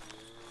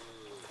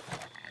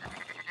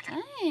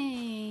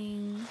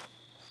 Dang.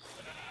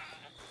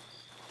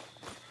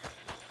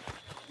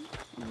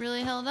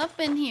 Really held up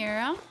in here,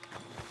 huh?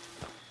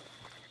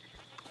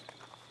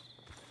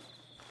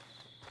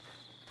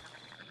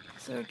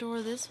 there a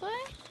door this way?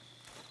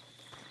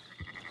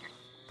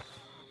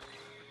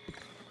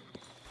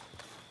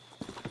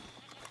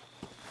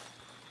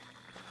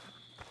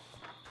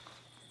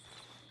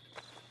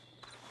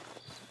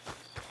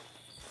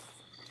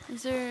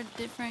 Is there a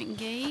different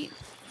gate?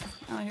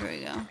 Oh, here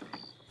we go.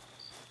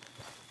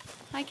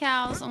 Hi,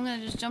 cows. I'm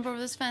gonna just jump over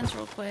this fence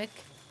real quick.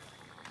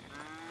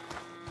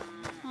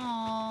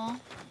 Aww.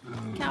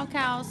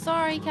 Cow.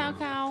 Sorry,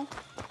 cow.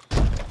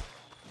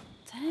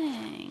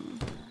 Dang.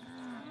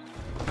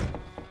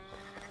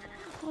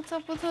 What's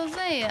up with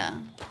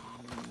Hosea?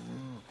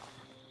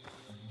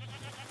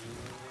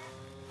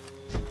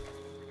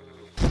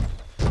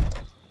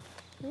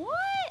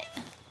 What?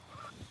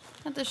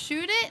 Have to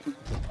shoot it?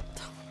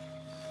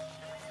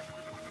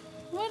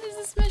 What is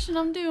this mission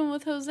I'm doing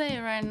with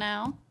Hosea right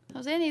now?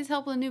 Hosea needs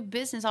help with a new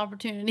business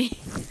opportunity.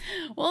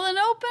 Well, then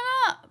open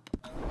up.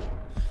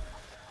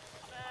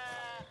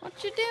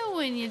 What you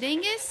doing, you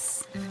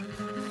dingus?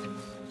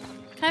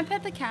 Can I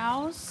pet the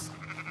cows?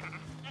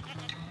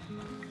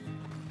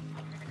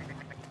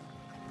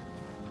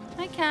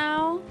 Hi,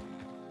 cow.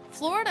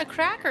 Florida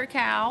cracker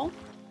cow.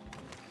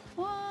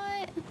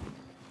 What?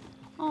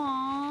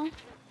 Aw.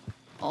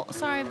 Oh,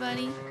 sorry,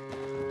 buddy.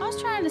 I was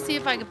trying to see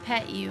if I could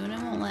pet you, and it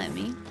won't let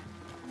me.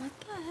 What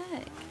the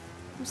heck?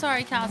 I'm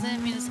sorry, cows. I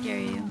didn't mean to scare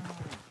you.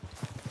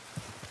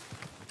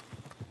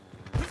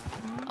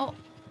 Oh.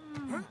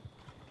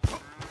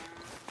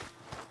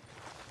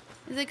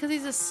 Is it because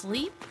he's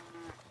asleep?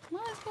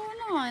 What is going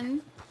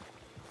on?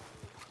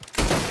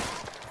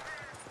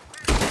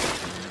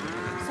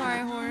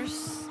 Sorry,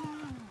 horse.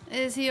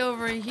 Is he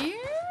over here?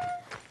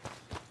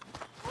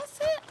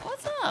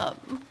 What's up?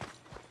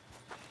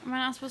 Am I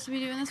not supposed to be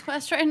doing this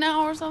quest right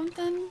now or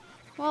something?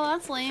 Well,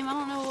 that's lame. I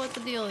don't know what the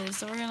deal is.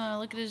 So we're gonna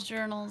look at his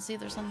journal and see if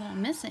there's something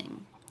I'm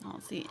missing. I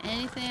don't see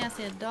anything. I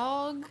see a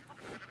dog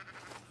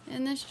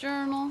in this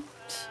journal.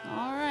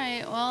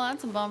 Alright, well,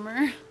 that's a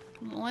bummer.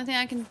 The only thing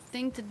I can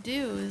think to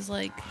do is,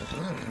 like,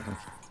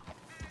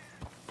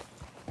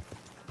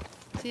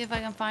 see if I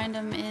can find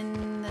him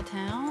in the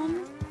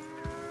town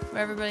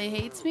where everybody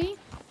hates me.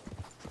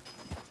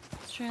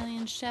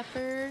 Australian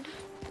Shepherd.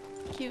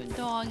 Cute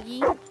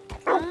doggy.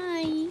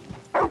 Hi. You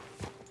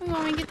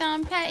want me to get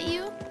down and pet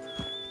you?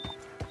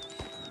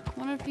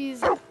 Wonder if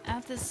he's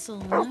at this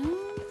saloon?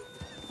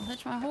 I'll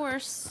hitch my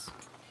horse.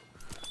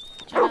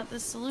 Check out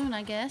this saloon,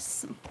 I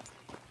guess.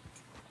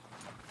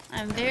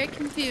 I'm very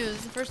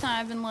confused. The first time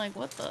I've been like,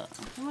 what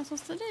am I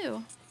supposed to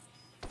do?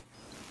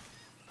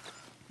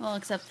 Well,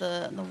 except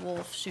the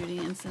wolf shooting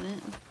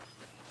incident.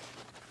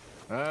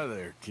 Hi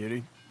there,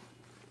 kitty.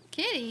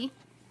 Kitty?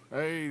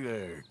 Hey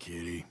there,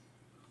 kitty.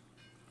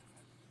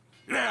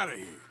 Get out of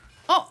here.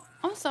 Oh,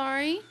 I'm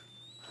sorry.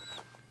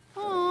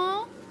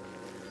 Aww.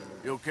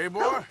 You okay,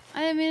 boy?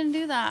 I didn't mean to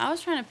do that. I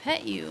was trying to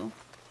pet you.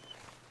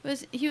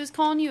 He was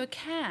calling you a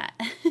cat.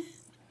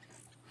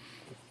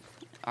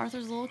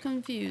 Arthur's a little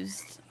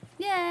confused.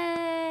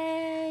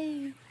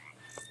 Yay!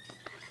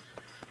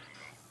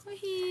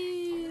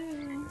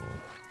 Woohoo!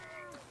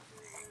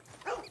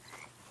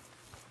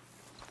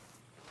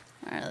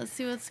 Alright, let's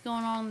see what's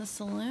going on in the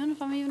saloon,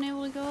 if I'm even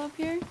able to go up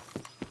here.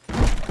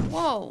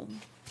 Whoa!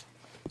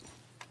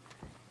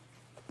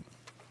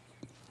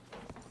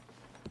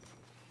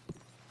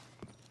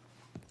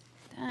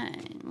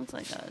 Dang, looks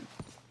like a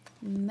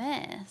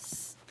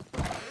mess.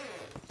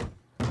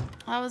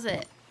 That was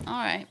it.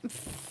 Alright.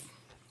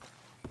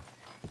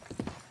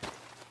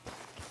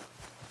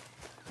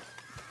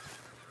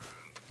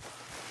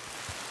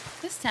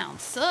 This town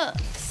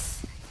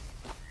sucks.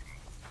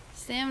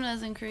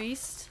 Stamina's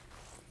increased.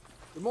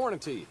 Good morning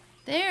to you.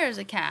 There's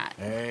a cat.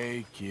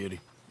 Hey, kitty.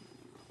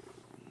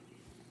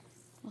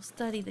 We'll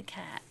study the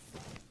cat.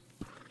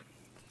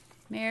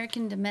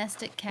 American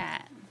domestic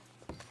cat.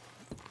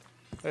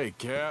 Hey,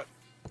 cat.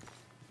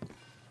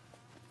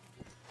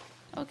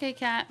 Okay,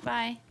 cat.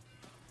 Bye.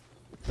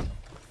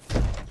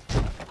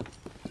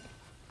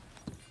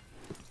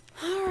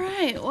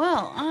 Alright,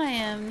 well, I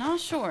am not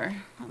sure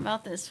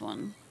about this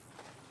one.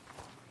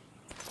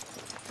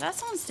 Is that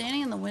someone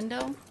standing in the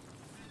window?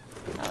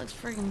 That looks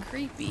freaking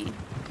creepy.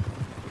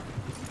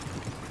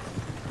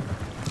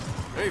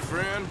 Hey,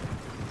 friend.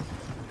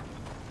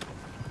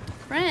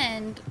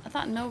 Friend? I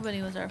thought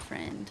nobody was our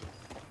friend.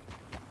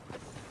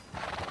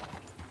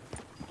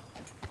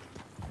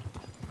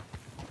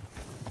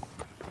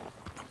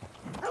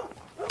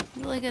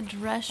 Is it like a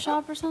dress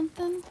shop or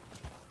something?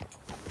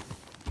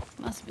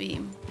 Must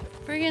be.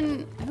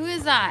 Friggin', who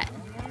is that?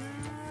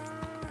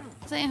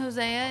 This ain't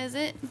Hosea, is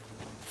it?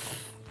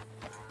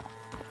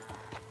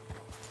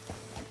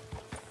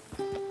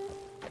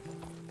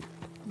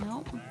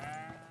 Nope.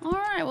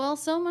 Alright, well,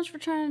 so much for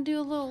trying to do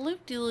a little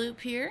loop-de-loop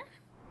here.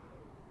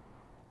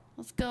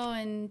 Let's go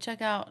and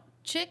check out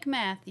Chick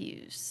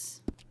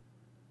Matthews.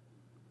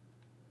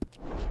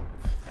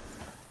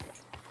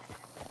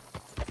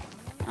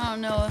 I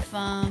don't know if,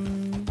 I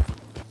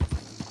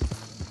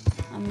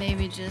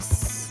maybe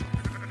just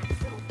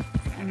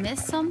I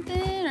missed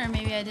something, or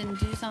maybe I didn't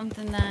do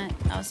something that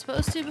I was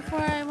supposed to before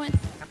I went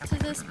to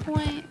this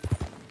point.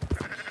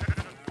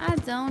 I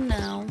don't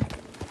know.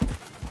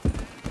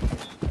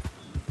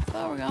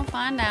 But we're gonna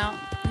find out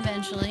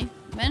eventually.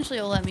 Eventually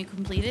it'll let me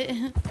complete it.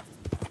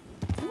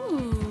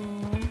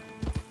 Ooh.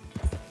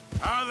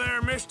 Hi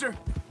there, mister.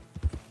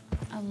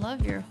 I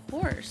love your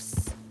horse.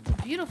 It's a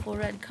beautiful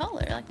red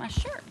color, like my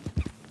shirt.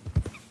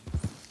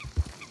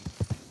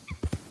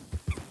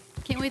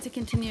 Can't wait to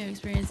continue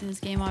experiencing this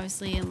game,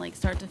 obviously, and like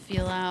start to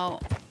feel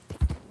out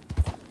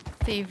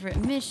favorite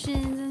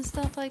missions and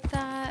stuff like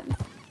that.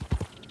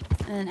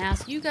 And then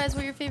ask you guys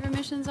what your favorite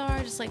missions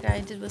are, just like I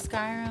did with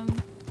Skyrim.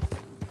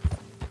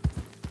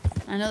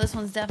 I know this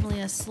one's definitely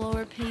a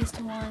slower paced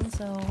one,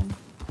 so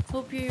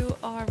hope you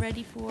are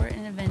ready for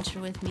an adventure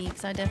with me,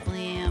 because I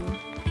definitely am.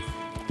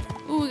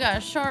 Ooh, we got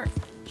a sharp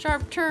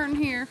turn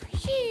here.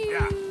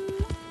 Yeah.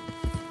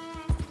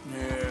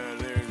 Yeah,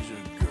 there's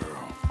a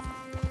girl.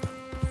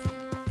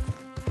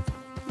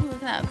 Ooh, look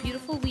at that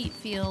beautiful wheat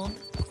field.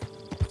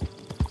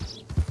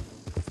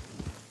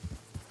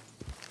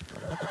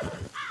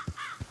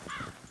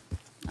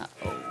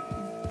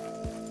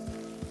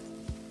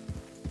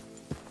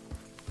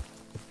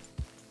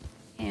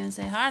 Can't even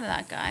say hi to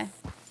that guy.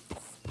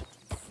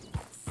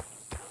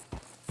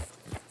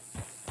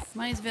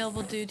 Money's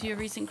available due to your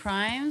recent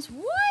crimes.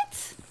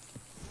 What?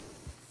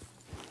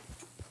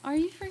 Are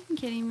you freaking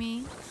kidding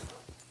me?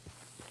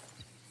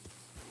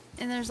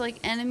 And there's like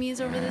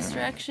enemies over this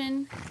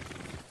direction.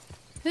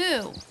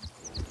 Who?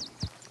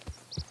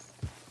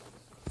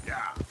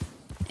 Yeah.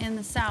 In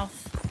the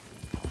south.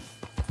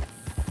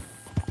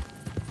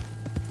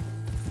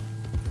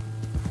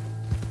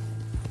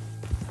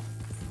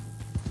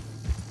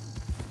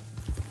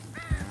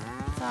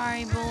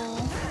 Sorry, bull.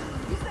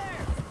 He's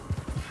there.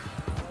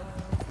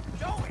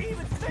 Don't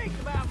even think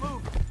about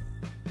moving.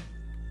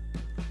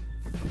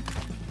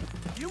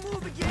 You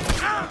move again.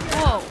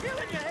 Whoa. Feel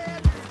in your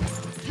head.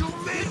 You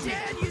made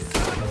dead, you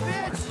son of a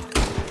bitch.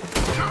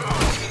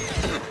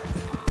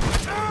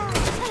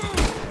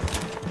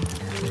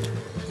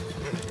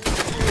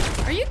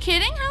 Are you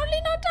kidding? How did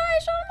he not die? I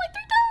shot him like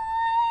 3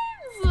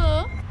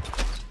 times.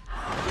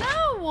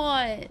 Now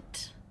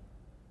what?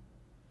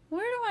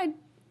 Where do I...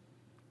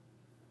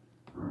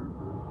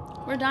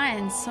 We're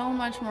dying so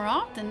much more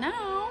often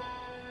now.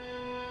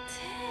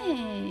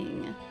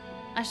 Dang.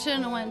 I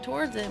shouldn't have went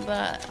towards it,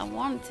 but I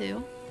wanted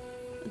to.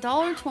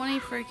 $1.20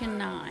 freaking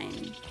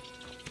 9.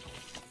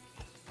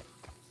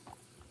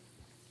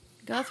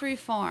 Guthrie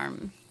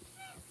Farm.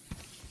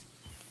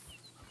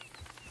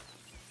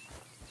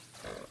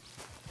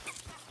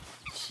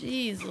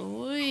 Jeez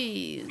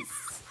Louise.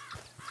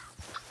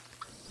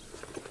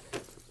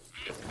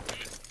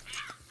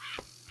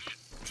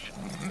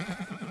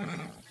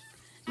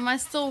 Am I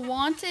still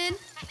wanted?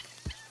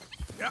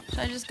 Yep. Should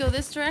I just go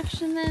this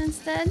direction then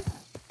instead?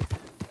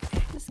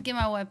 Just get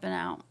my weapon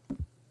out.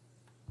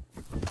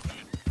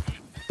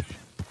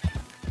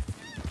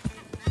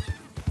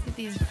 Get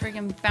these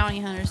friggin' bounty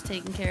hunters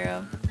taken care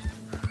of.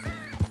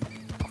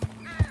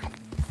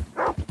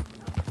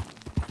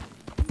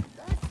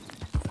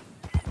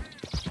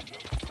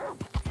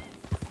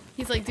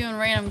 He's like doing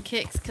random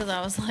kicks because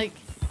I was like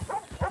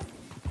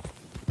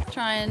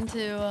trying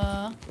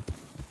to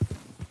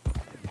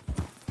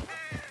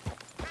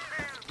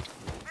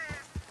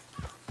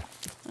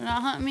They're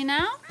not hunting me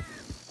now?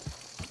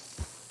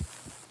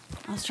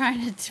 I was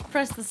trying to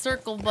press the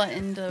circle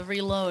button to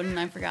reload and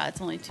I forgot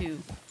it's only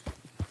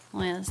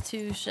has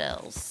 2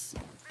 shells.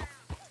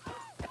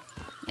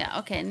 Yeah,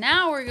 okay,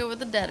 now we're good with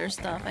the deader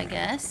stuff, I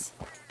guess.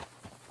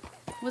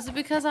 Was it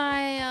because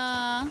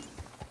I,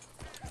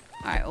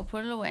 Alright, we'll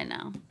put it away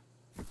now.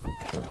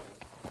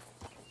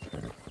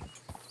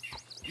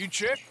 You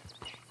Chick?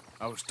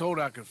 I was told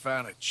I could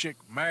find a Chick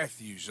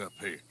Matthews up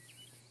here.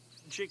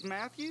 Chick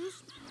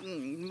Matthews?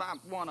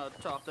 Might want to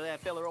talk to that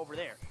fella over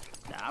there.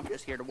 Nah, I'm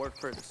just here to work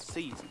for the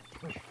season.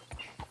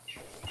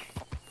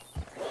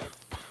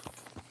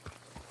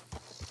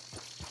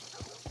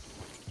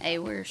 Hey,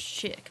 where's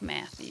Chick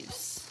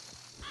Matthews?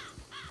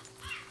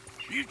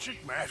 You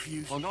Chick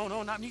Matthews? Oh,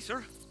 no, not me,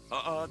 sir.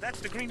 That's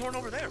the greenhorn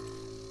over there.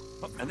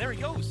 Oh, and there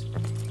he goes.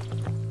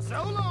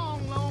 So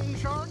long, long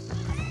shark.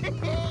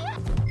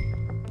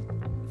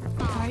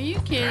 Are you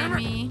kidding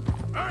me?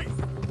 Hey,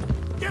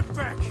 get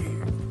back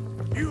here.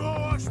 You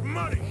owe us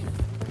money.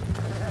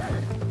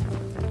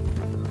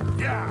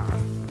 Yeah.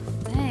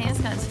 Dang, this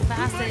guy's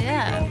fast as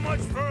yeah. Go much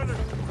further.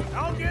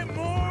 I'll get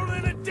more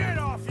than a debt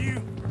off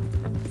you.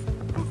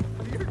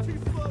 You're too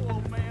slow,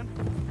 old man.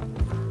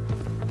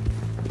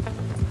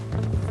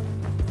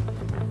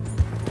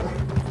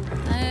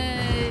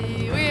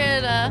 Hey, we're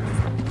at a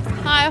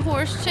high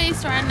horse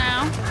chase right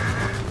now.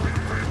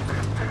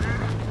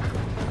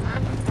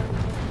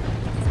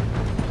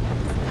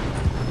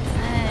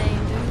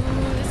 Dang,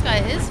 dude, this guy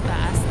is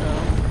fast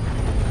though.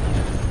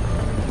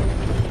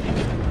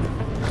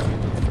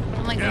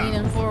 I'm like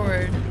leaning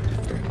forward.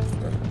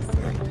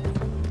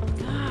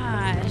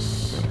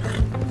 Gosh.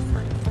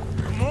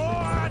 The more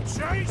I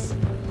chase,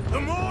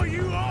 the more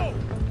you owe.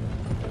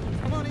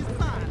 Money's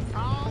mine.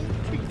 I'm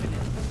keeping it.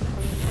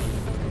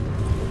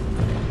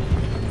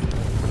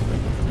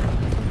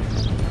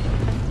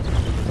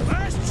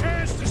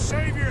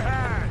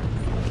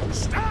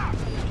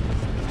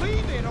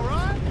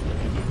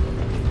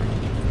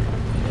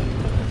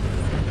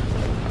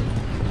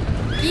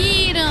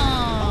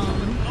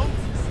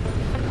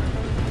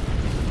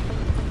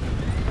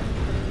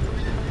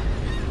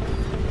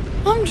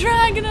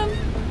 dragging him.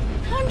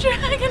 I'm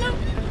dragging him.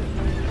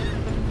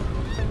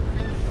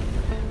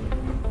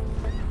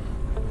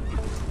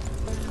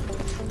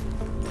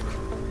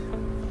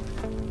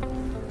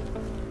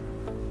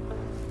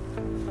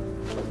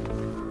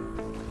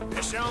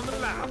 Fish on the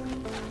line.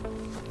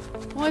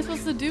 What am I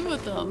supposed to do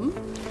with them?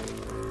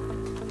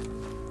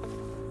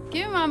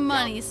 Give me my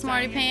money,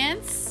 smarty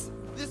pants.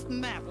 This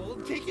map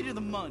will take you to the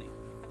money.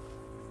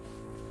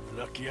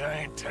 Lucky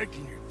I ain't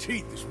taking your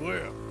teeth as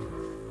well.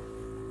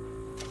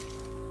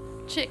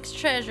 Chick's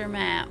treasure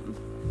map.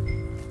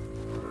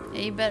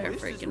 Yeah, you better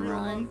This is freaking real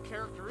run.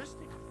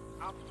 uncharacteristic.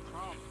 I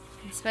promise.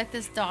 Inspect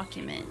this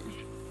document.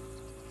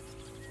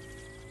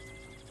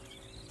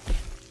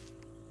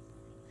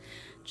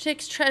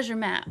 Chick's treasure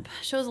map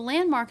shows a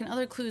landmark and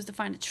other clues to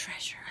find a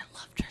treasure. I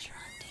love treasure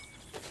hunting.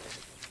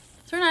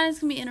 Certain items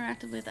can be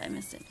interacted with. I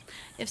missed it.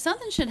 If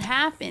something should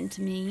happen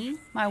to me,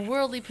 my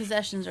worldly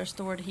possessions are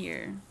stored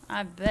here.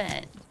 I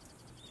bet.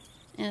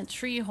 In a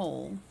tree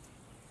hole.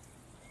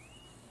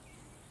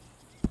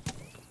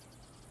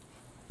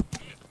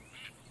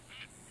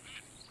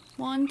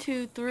 One,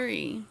 two,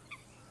 three.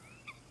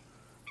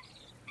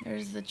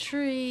 There's the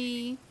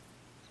tree.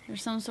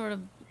 There's some sort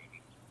of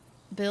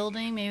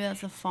building. Maybe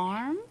that's a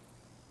farm.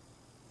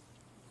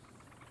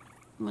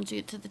 Once you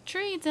get to the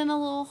tree, it's in a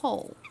little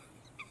hole.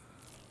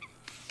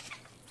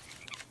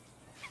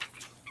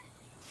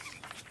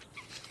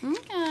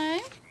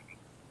 Okay.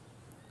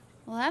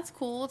 Well, that's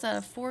cool. It's at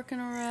a fork in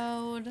a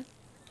road.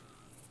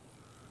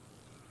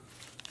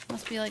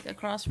 Must be like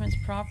across from his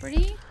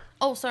property.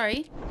 Oh,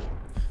 sorry.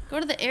 Go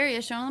to the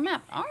area shown on the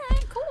map.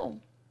 Alright, cool.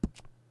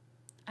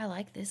 I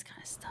like this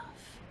kind of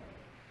stuff.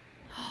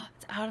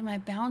 It's out of my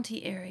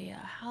bounty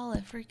area.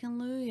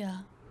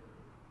 Hallelujah.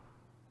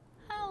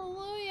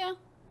 Hallelujah.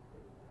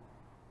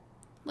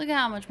 Look at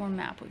how much more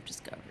map we've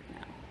discovered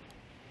now.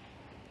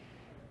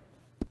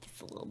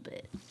 Just a little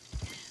bit.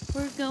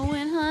 We're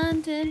going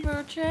hunting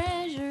for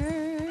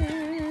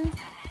treasure.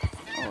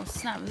 Oh,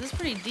 snap. Is this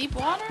pretty deep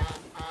water?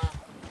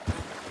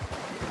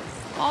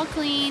 All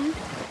clean.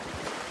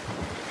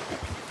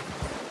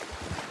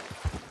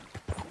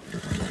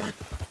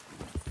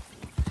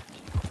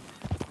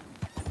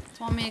 Just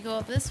want me to go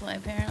up this way,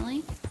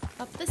 apparently.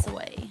 Up this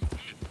way.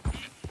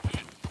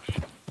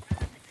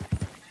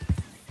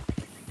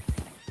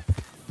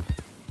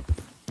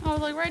 Oh,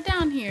 like right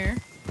down here.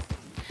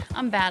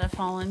 I'm bad at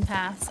following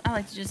paths. I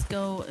like to just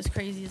go as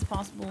crazy as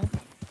possible.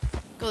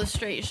 Go the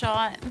straight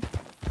shot.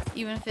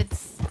 Even if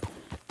it's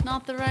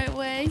not the right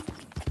way.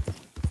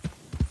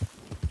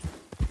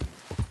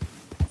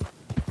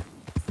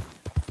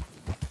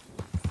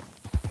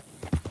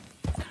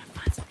 Gotta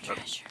find some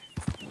treasure.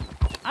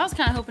 I was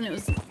kind of hoping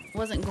it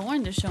wasn't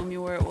going to show me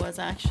where it was,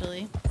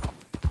 actually.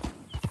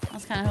 I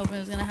was kind of hoping it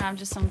was going to have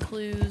just some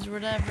clues or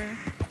whatever.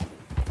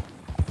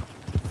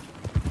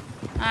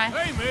 Hi.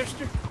 Hey,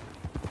 mister.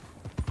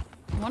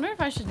 I wonder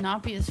if I should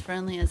not be as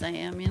friendly as I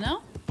am, you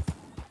know?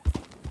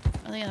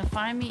 Are they gonna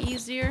find me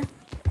easier?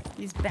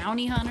 These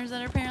bounty hunters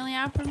that are apparently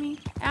after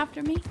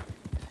me?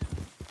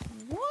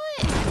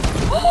 What?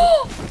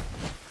 Oh!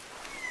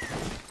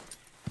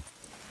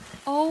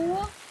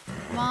 Oh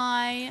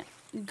my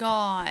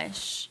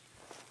gosh.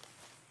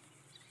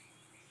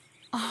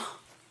 Oh.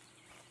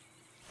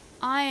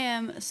 I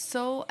am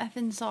so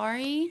effing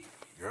sorry.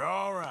 You're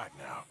all right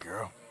now,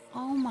 girl.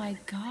 Oh my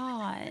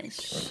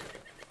gosh.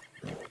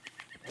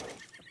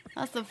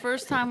 That's the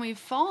first time we've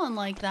fallen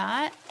like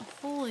that.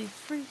 Holy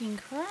freaking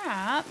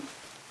crap.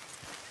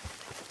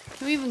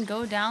 Can we even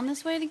go down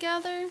this way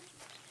together?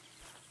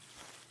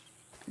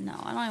 No,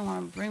 I don't even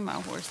want to bring my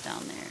horse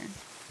down there.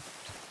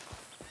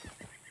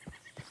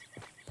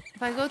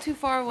 If I go too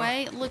far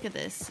away, look at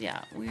this.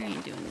 Yeah, we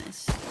ain't doing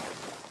this.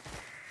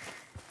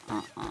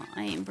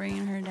 I ain't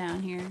bringing her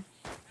down here.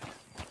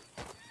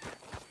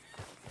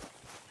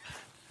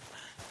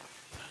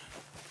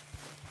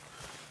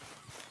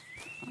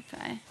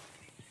 Okay.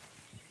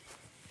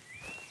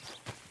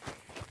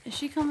 Is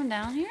she coming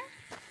down here?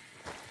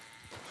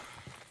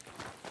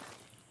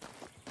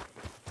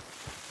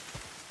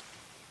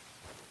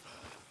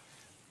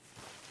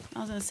 I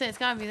was gonna say, it's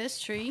gotta be this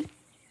tree.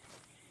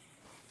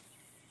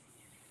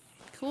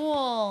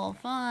 Cool,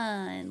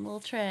 fun, little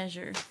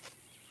treasure.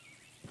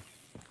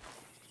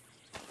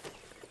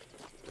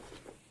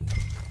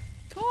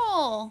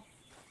 Cool.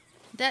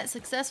 Debt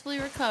successfully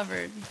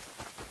recovered.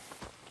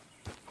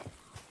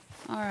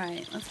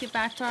 Alright, let's get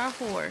back to our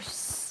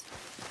horse.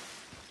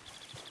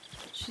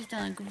 She's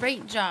done a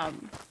great job.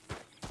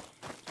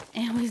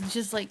 And we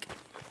just like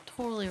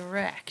totally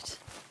wrecked.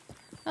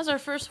 That was our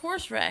first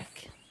horse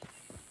wreck.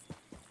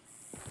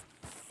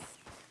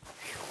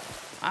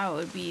 I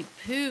would be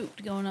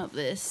pooped going up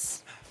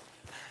this.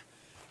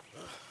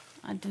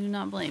 I do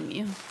not blame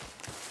you.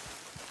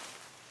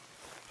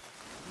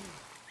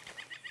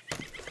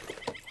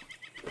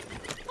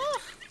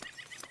 Ah.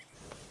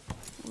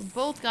 We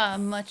both got a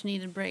much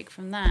needed break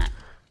from that.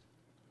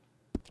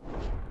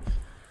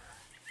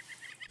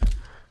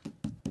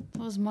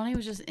 Those money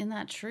was just in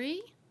that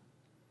tree?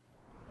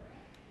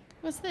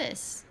 What's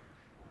this?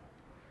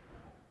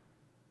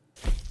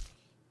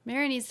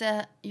 Mary needs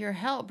your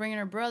help bringing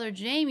her brother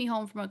Jamie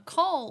home from a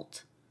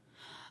cult.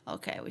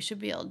 Okay, we should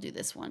be able to do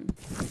this one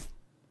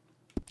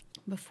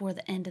before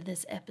the end of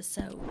this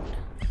episode.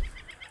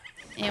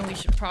 And we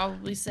should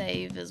probably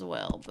save as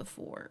well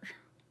before.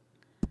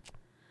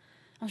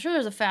 I'm sure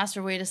there's a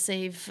faster way to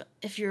save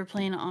if you're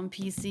playing it on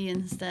PC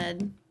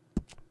instead.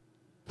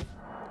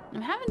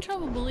 I'm having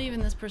trouble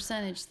believing this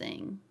percentage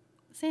thing.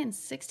 It's saying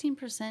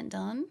 16%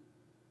 done?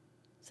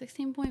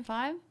 16.5?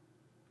 I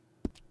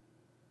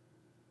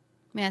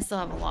mean, I still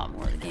have a lot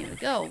more of the game to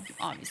go,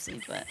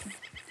 obviously, but...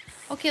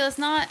 Okay, let's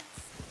not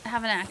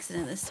have an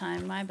accident this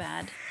time. My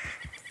bad.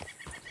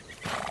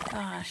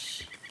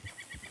 Gosh.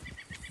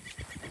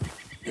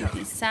 It'd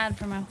be sad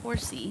for my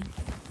horsey.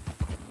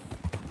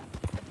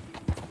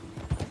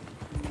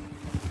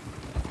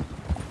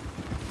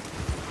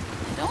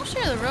 Don't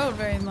share the road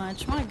very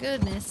much. My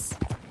goodness.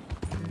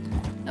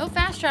 No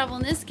fast travel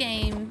in this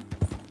game.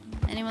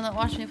 Anyone that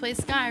watched me play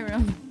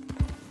Skyrim,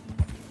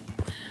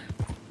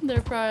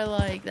 they're probably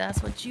like,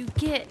 that's what you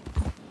get.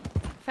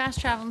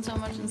 Fast traveling so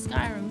much in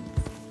Skyrim.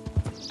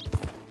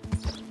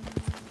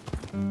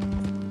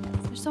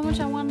 There's so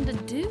much I wanted to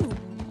do.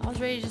 I was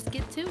ready to just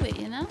get to it,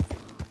 you know?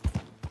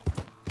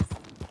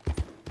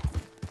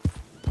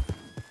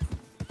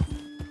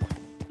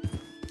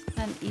 Is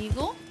that an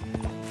eagle?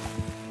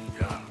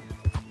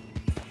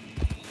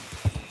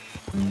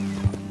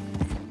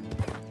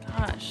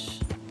 Gosh.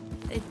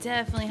 They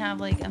definitely have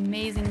like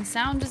amazing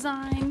sound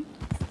design.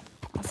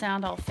 I'll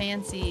sound all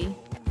fancy.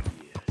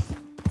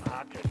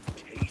 I can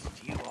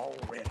taste you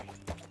already.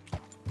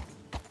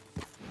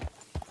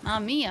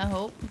 Not me, I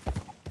hope.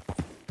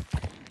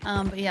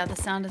 But yeah, the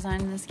sound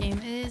design in this game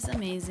is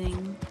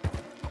amazing.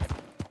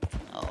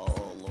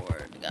 Oh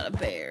Lord, got a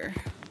bear.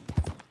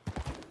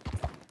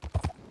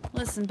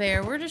 Listen,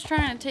 bear, we're just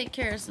trying to take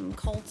care of some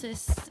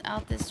cultists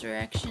out this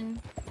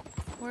direction.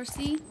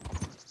 Horsey?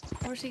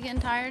 Horsey getting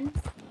tired?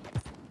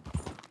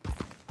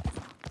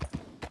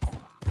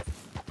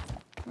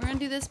 We're gonna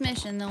do this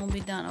mission, then we'll be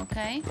done,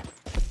 okay?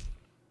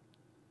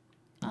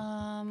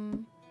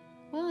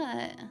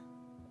 What?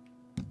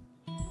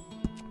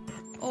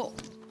 Oh.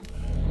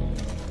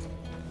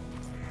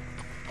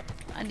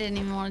 I didn't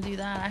even want to do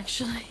that,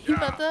 actually.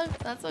 But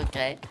that's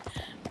okay.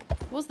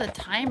 What was the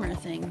timer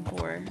thing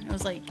for? It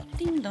was like,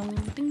 ding dong,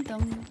 ding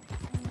dong.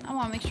 I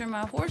want to make sure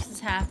my horse is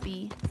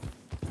happy.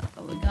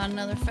 Oh, we got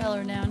another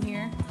feller down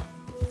here.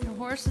 Your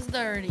horse is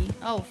dirty.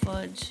 Oh,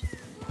 fudge.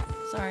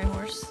 Sorry,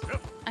 horse.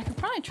 I could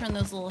probably turn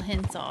those little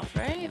hints off,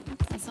 right?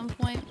 At some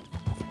point.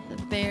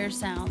 The bear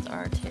sounds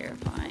are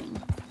terrifying.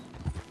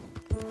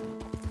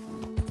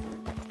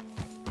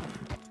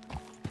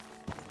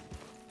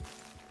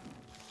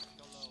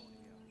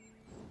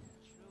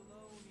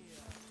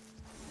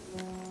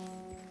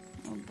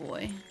 Oh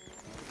boy.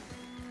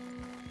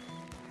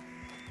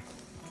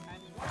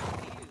 And what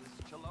is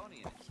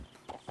Chelonianism?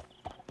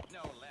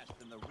 No less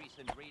than the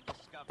recent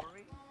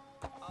rediscovery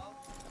of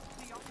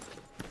the opposite.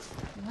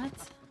 What?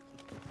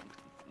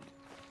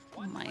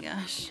 Oh my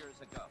gosh. Years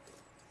ago,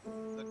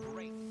 the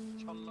great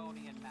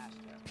Chelonian master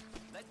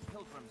led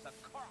pilgrims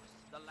across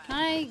the land. Can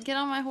I get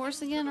on my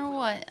horse again or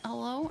what?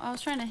 Hello? I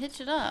was trying to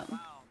hitch it up.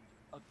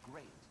 A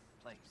great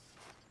place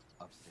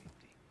of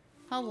safety.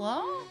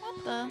 Hello?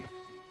 What the?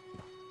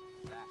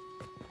 That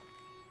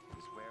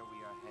is where we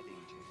are heading,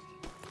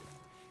 Jamie.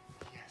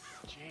 Yes,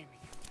 Jamie.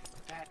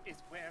 That is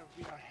where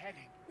we are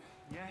heading.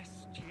 Yes,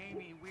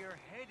 Jamie, we are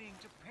heading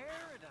to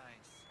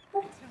paradise.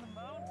 It's in the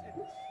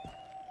mountains.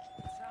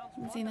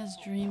 Zena's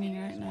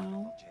dreaming right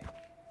now.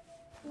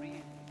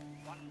 Really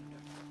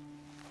wonderful.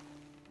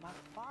 My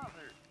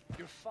father,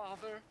 your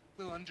father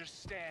will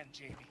understand,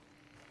 Jamie.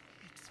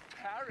 It's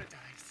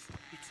paradise.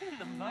 It's in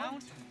the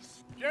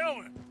mountains.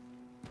 Gentlemen!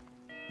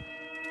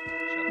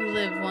 Who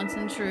lived once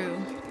and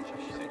true.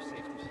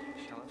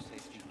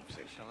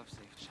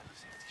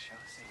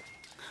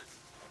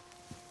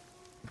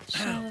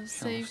 Shell of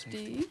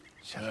safety.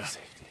 Shell of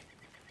safety.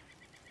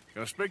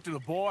 Can I speak to the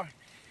boy?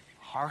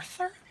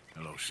 Arthur?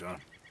 Hello,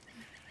 son.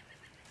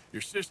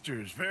 Your sister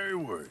is very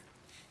worried.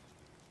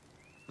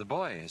 The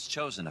boy has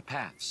chosen a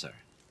path, sir.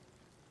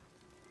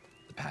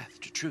 The path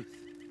to truth.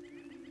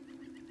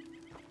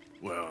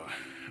 Well,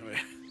 I mean,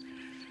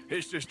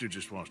 his sister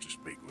just wants to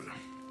speak with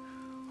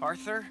him.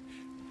 Arthur,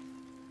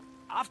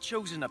 I've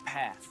chosen a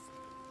path.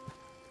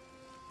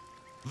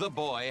 The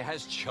boy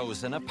has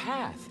chosen a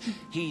path.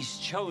 He's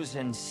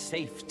chosen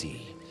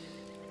safety.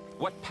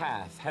 What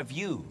path have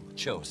you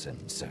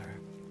chosen, sir?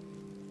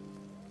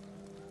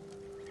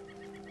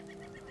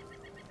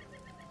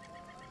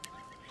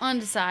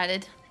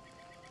 Undecided.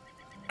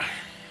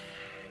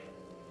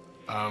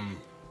 I'm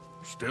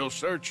still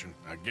searching,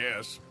 I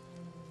guess.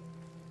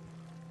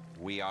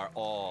 We are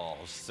all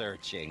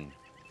searching.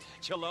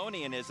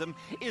 Chelonianism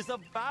is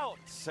about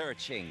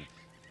searching.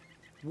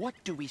 What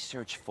do we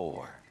search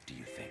for, do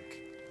you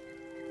think?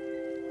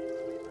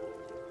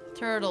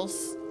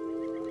 Turtles.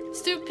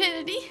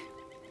 Stupidity.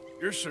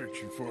 You're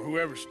searching for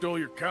whoever stole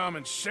your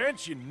common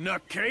sense, you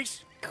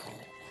nutcase.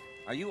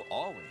 Are you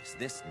always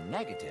this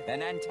negative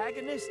and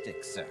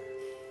antagonistic, sir?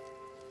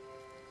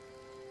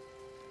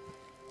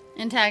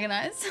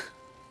 Antagonize.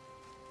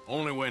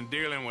 Only when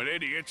dealing with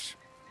idiots.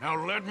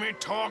 Now let me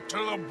talk to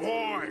the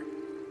boy.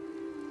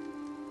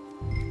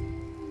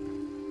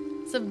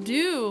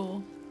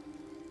 Subdue.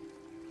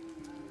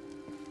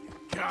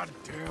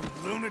 Goddamn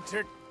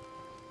lunatic.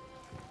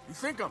 You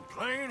think I'm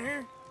playing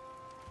here?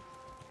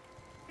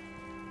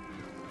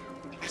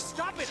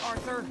 Stop it,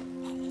 Arthur!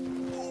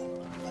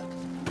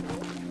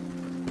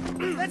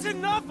 That's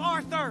enough,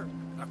 Arthur!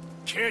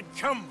 Kid,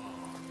 come on.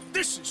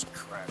 This is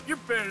crap. You're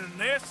better than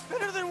this.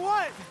 Better than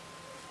what?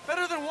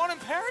 Better than one in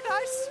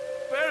paradise?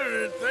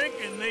 Better than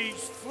thinking these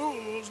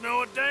fools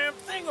know a damn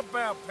thing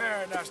about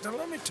paradise. Now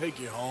let me take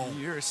you home.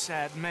 You're a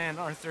sad man,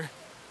 Arthur.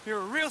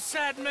 You're a real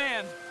sad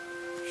man.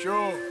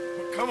 Sure,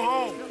 but come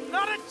home.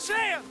 Not a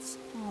chance!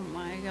 Oh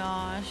my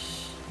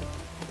gosh.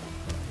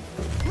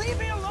 Leave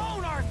me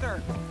alone,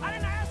 Arthur! I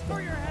didn't ask for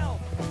your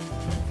help!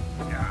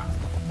 Yeah.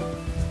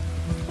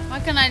 Why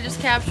couldn't I just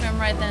capture him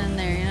right then and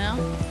there, you know?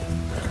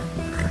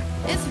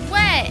 It's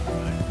wet!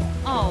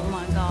 Oh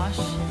my gosh.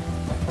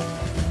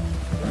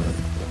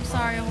 I'm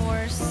sorry,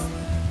 horse.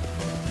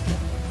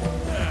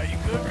 Yeah, you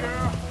good,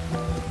 girl?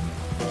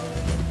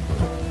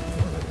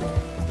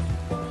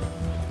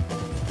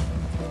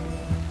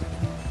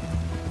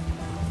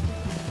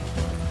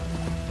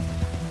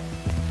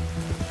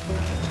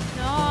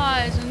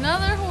 Gosh,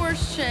 another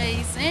horse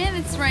chase, and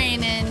it's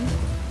raining.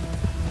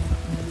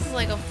 This is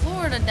like a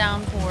Florida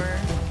downpour.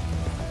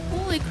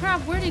 Holy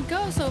crap, where'd he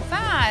go so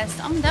fast?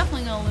 I'm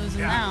definitely gonna lose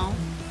him now.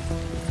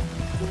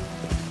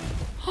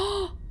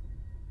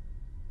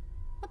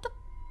 What the?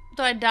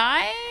 Did I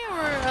die? Or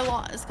I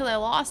lost? It's because I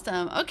lost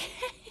him. Okay.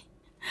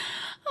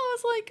 I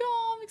was like,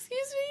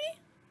 excuse me?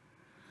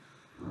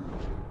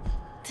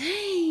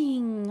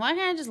 Dang. Why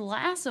can't I just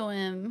lasso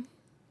him?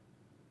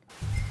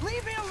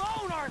 Leave me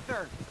alone,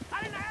 Arthur!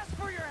 I didn't ask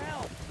for your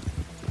help!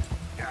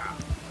 Yeah.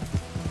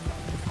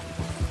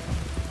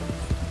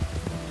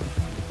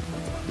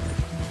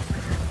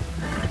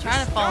 Try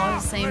to follow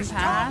the same Let's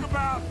path. talk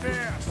about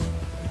this.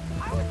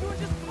 I was doing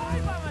just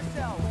fine by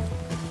myself!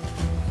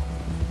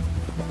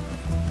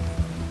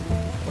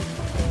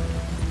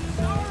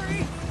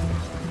 Sorry!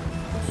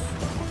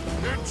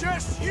 They're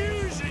just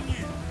using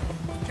you.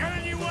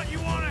 Telling you what you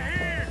want to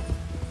hear.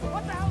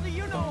 What the hell do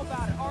you know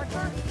about it,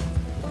 Arthur?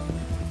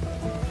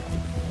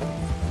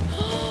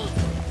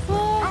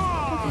 Come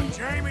on,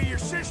 Jamie. Your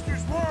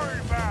sister's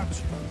worried about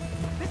you.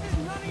 This is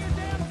none of your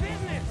damn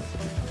business!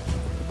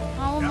 I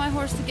don't want my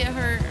horse to get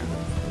hurt.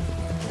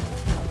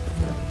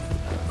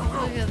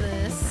 Look at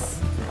this.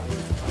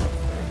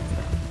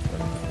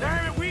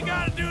 Damn it, we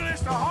gotta do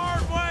this the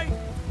hard way.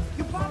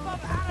 You pop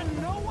up out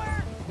of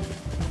nowhere?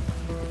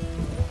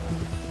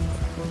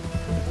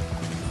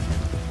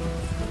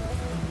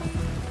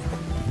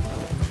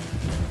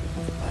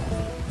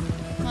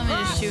 Let me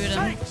just shoot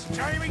him. Sakes,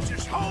 Jamie,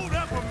 just hold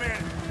up a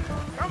minute.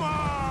 Come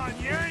on,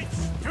 you ain't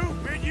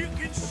stupid. You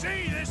can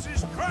see this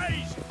is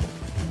crazy.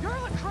 You're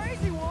the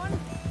crazy one!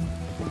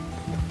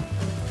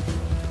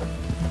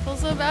 I feel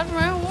so bad for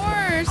my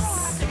horse. I don't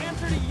have to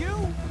answer to you!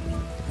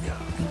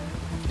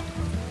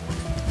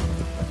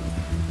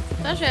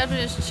 Especially after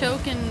just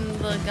choking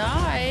the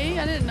guy.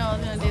 I didn't know I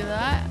was gonna do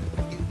that.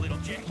 Little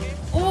jackass.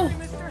 Oh!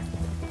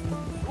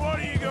 What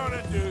are you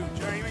gonna do,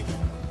 Jamie?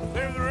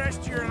 Live the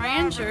rest of your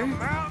life in the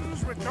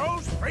mountains with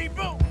those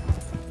people?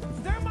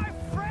 They're my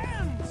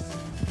friends!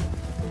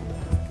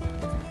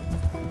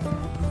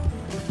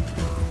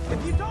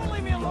 If you don't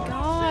leave me alone,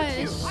 I'll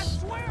shoot you! I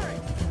swear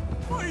it!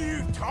 What are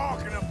you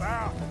talking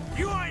about?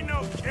 You ain't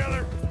no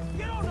killer.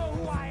 You don't know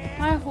who I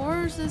am! My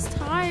horse is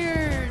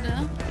tired.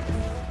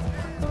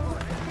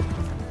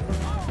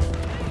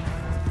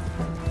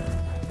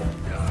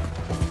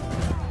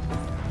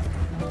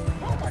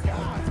 Oh my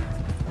god!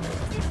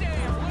 You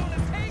damn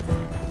lunatic!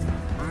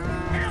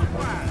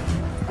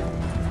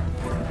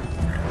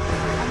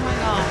 Oh my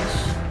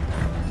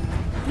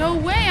gosh. No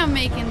way I'm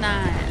making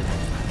that.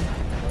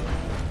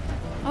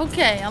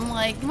 Okay, I'm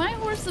like, my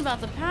horse is about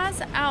to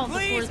pass out, the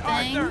poor Please,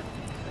 thing. Arthur!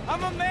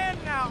 I'm a man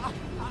now!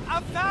 I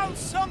found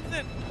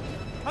something!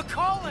 A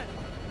calling!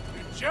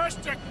 You're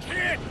just a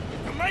kid.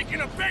 You're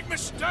making a big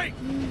mistake.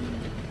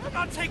 I'm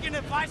not taking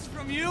advice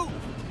from you!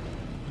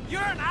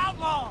 You're an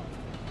outlaw!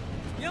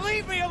 You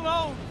leave me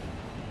alone!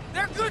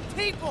 They're good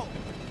people!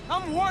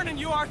 I'm warning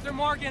you, Arthur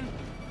Morgan!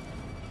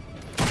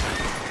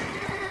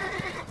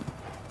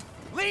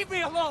 Leave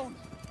me alone!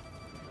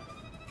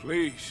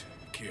 Please,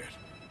 kid.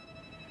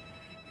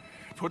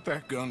 Put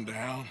that gun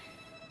down.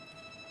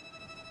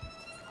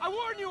 I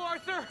warn you,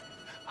 Arthur!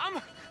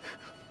 I'm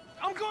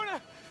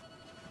gonna...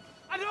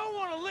 I don't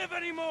want to live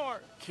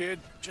anymore! Kid,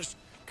 just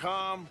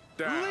calm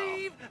down.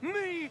 Leave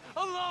me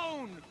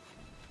alone!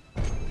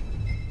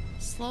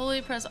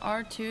 Slowly press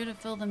R2 to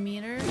fill the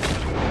meter.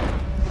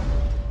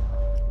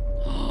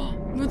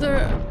 With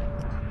the...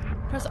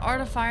 Press R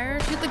to fire.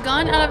 Shoot the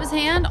gun out of his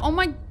hand. Oh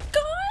my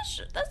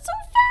gosh! That's so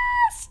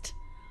fast!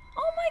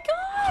 Oh my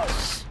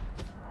gosh!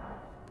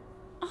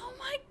 Oh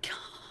my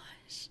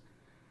gosh!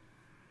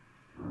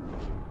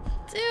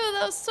 Dude,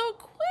 that was so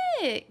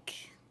quick!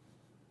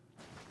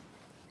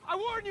 I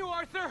warn you,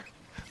 Arthur!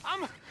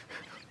 I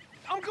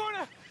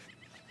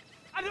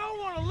don't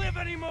want to live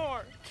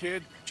anymore.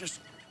 Kid,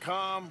 just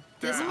calm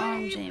down.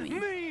 Disarm Jamie.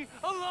 Me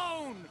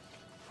alone.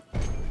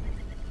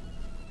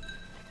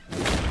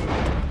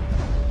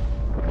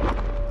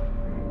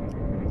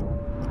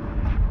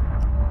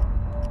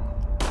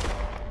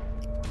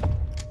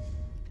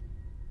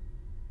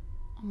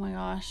 Oh my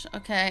gosh.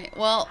 Okay,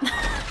 well,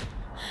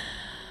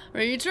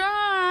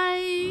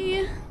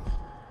 retry.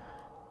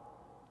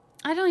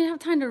 I don't even have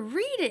time to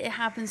read it. It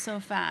happens so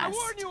fast. I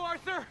warn you,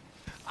 Arthur.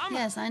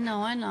 Yes, I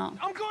know. I don't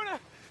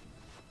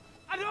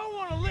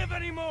want to live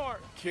anymore.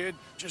 Kid,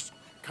 just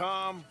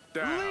calm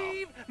down.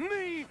 Leave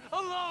me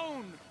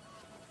alone.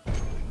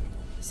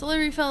 Slowly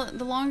refill it.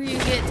 The longer you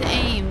get to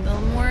aim, the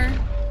more.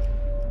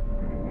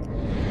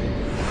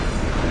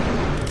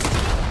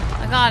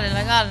 I got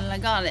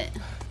it.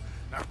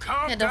 Now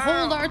calm You had to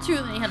down. hold R2,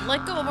 then you had to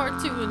let go of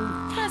R2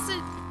 and press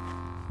it.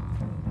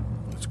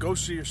 Let's go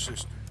see your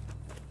sister.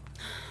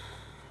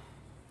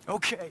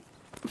 Okay.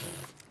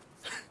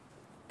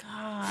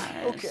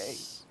 Gosh. Okay.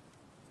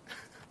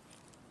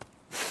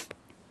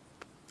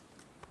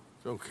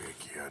 It's okay,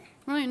 kid.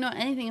 I don't even know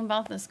anything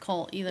about this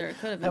cult either. It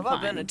could have been Have fine.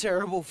 I been a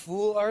terrible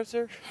fool,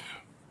 Arthur?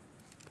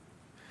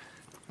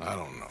 I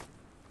don't know.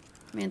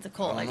 I mean, it's a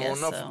cult, I I don't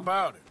guess, know enough so.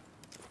 about it.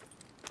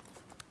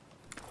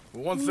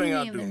 But one thing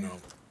I do know.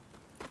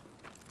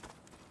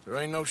 There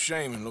ain't no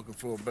shame in looking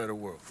for a better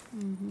world.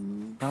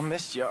 I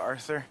missed you,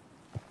 Arthur.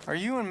 Are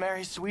you and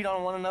Mary sweet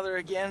on one another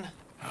again?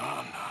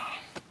 Oh,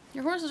 no.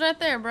 Your horse is right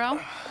there, bro.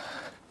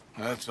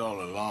 That's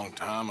all a long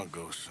time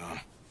ago, son.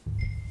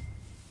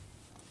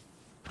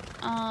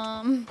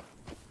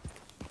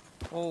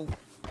 Well,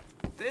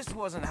 this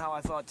wasn't how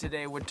I thought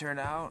today would turn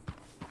out.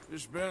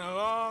 It's been a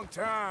long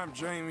time,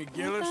 Jamie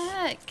Gillis. What the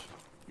heck?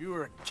 You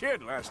were a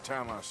kid last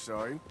time I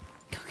saw you.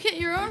 Go get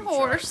your own Didn't try to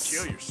horse.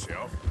 kill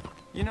yourself.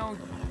 You know,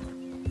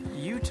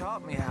 you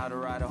taught me how to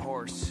ride a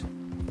horse.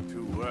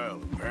 Too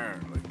well,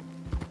 apparently.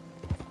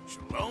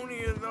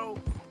 Chelonia, though?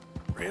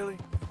 Really?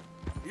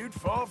 You'd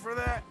fall for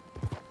that?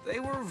 They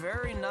were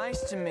very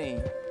nice to me.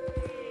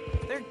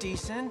 They're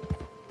decent.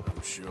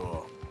 I'm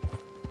sure.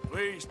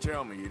 Please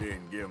tell me you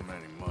didn't give them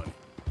any money.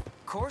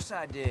 Of course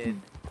I did.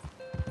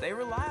 They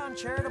rely on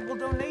charitable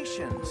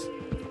donations.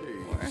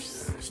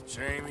 Jesus,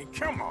 Jamie,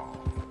 come on.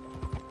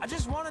 I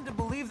just wanted to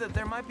believe that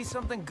there might be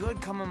something good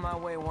coming my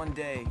way one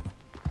day.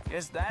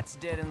 Guess that's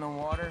dead in the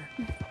water.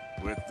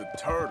 With the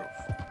turtles.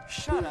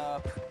 Shut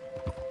up.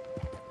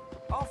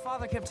 All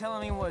Father kept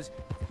telling me was,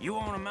 you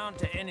won't amount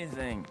to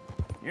anything.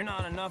 You're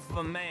not enough of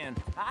a man.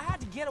 I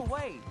had to get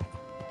away.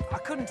 I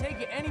couldn't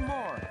take it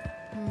anymore.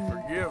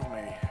 Forgive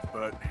me,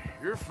 but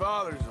your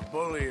father's a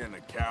bully and a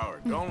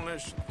coward. Don't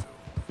listen to him.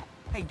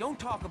 Hey, don't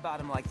talk about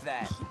him like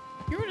that.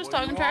 You were just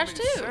What do talking you want trash me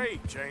to too. say,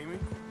 Jamie?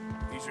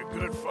 He's a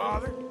good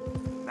father,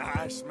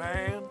 nice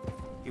man.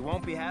 He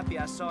won't be happy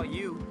I saw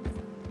you.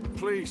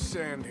 Please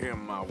send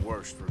him my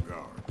worst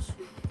regards.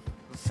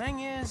 The thing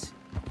is,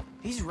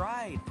 he's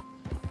right.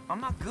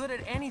 I'm not good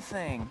at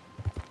anything.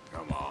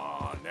 Come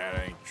on,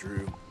 that ain't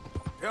true.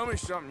 Tell me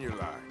something you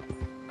like.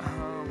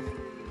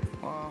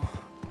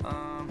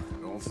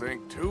 Don't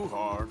think too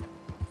hard.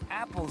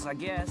 Apples, I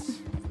guess.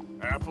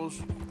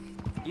 Apples?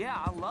 Yeah,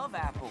 I love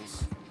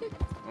apples.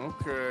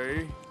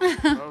 Okay.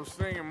 I was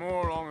thinking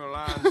more along the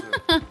lines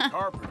of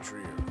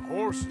carpentry or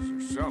horses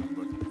or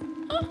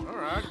something, but all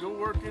right, go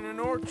work in an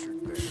orchard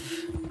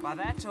then. By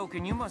that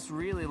token, you must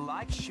really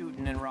like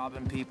shooting and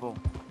robbing people.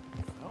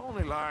 I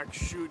only like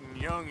shooting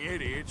young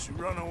idiots who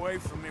run away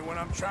from me when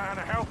I'm trying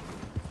to help them.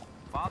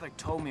 Father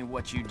told me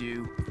what you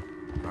do.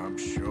 I'm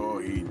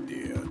sure he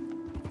did.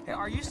 Hey,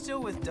 are you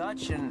still with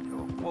Dutch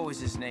and, what was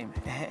his name,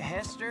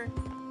 Hester?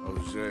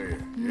 Hosea.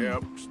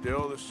 Yep,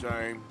 still the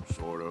same,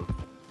 sort of.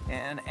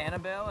 And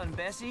Annabelle and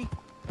Bessie?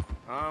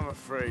 I'm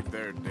afraid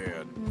they're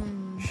dead.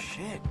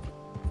 Shit.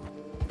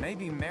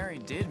 Maybe Mary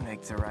did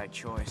make the right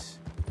choice.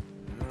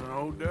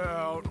 No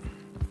doubt.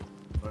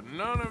 But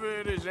none of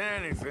it is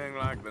anything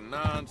like the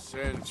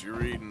nonsense you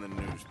read in the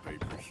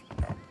newspapers.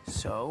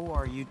 So,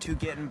 are you two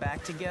getting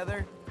back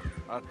together?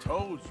 I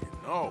told you,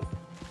 no.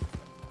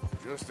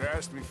 Just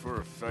ask me for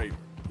a favor.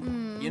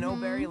 You know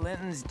Barry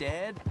Linton's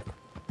dead?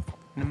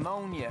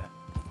 Pneumonia.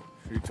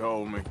 She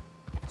told me.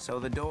 So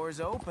the door's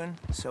open,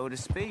 so to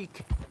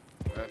speak.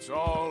 That's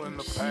all in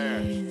the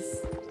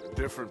past.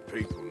 Different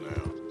people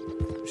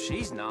now.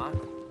 She's not.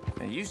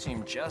 And you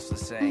seem just the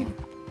same.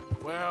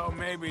 Well,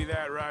 maybe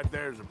that right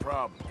there's a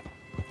problem.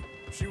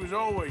 She was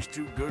always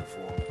too good for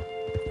me.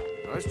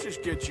 Now, let's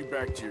just get you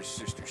back to your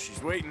sister.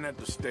 She's waiting at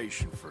the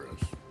station for us.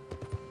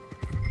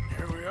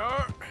 Here we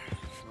are.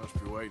 She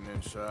must be waiting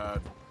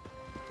inside.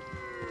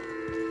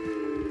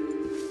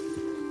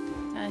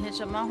 Gotta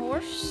hitch up my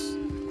horse.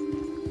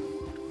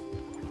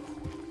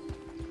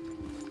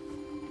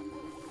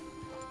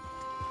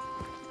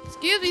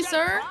 Excuse me,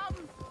 sir.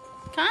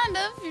 Kind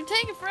of. You're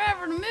taking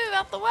forever to move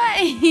out the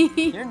way.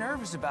 You're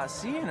nervous about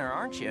seeing her,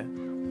 aren't you?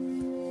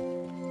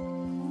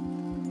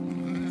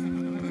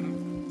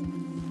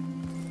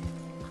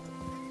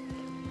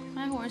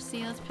 My horse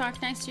horsey. Let's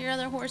park next to your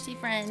other horsey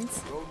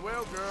friends. Road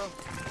well, girl.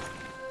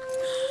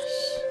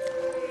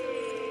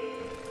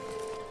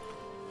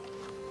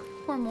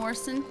 Poor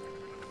Morrison.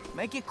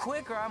 Make it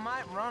quick or I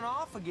might run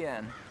off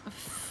again.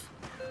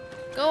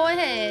 Go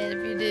ahead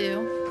if you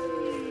do.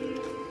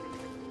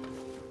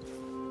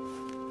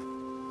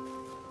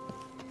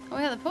 Oh,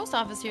 we have the post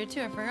office here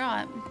too, I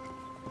forgot.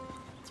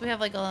 So we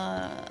have like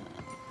a...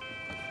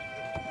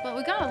 But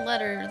we got a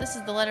letter. This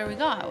is the letter we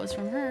got. It was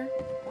from her.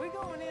 We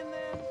going in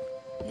then?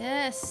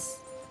 Yes.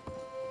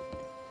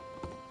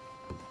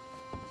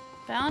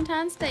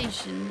 Valentine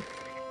Station.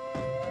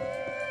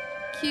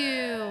 Cute.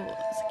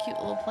 It's a cute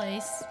little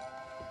place.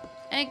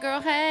 Hey,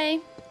 girl, hey.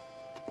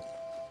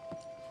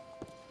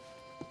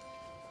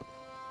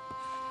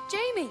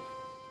 Jamie!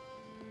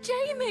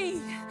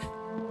 Jamie!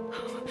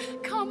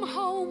 Come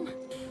home.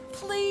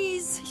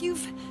 Please,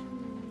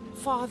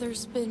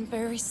 Father's been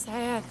very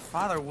sad.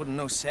 Father wouldn't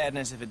know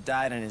sadness if it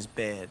died in his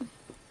bed.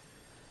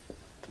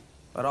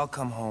 But I'll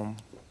come home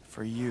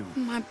for you.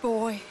 My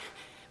boy.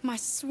 My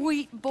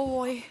sweet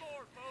boy.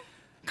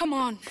 Come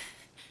on.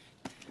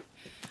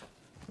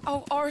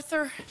 Oh,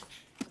 Arthur.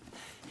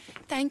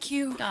 Thank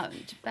you. Got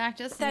back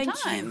just in time.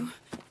 Thank you.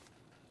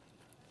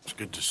 It's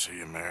good to see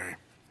you, Mary.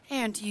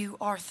 And you,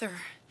 Arthur.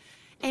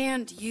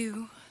 And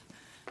you.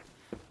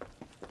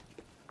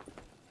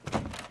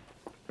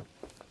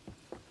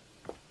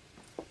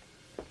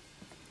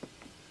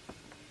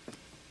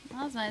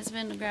 That was nice of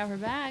him to grab her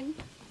bag.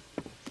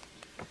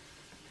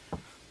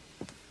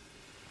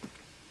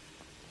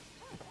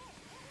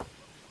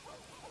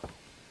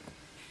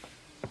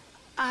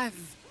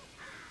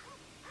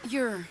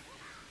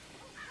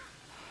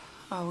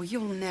 Oh,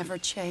 you'll never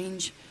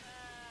change.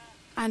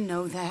 I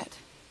know that.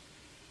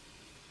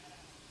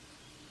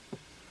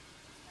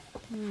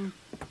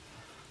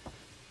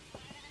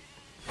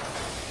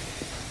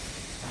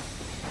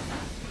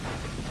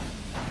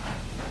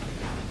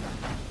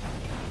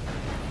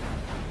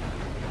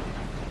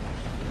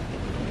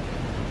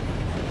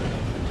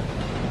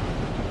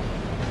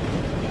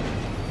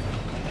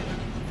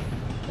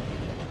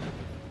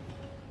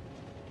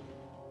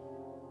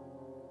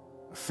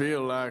 I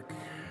feel like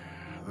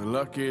the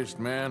luckiest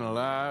man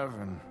alive,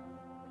 and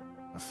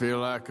I feel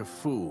like a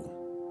fool.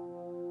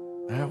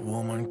 That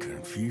woman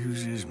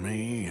confuses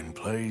me and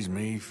plays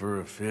me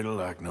for a fiddle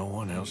like no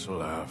one else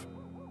alive.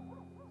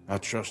 I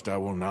trust I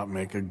will not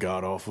make a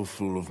god-awful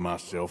fool of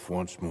myself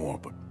once more,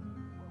 but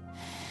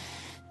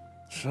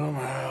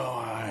somehow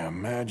I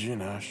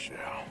imagine I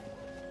shall.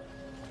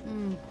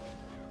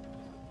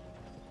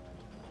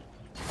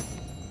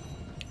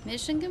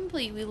 Mission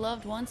complete. We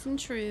loved once and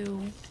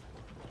true.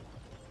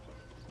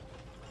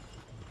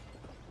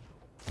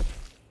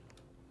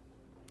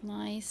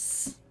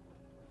 Nice.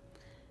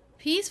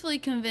 Peacefully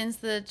convince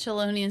the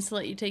Chelonians to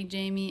let you take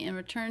Jamie and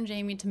return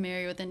Jamie to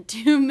Mary within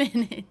 2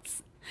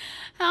 minutes.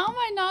 How am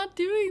I not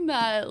doing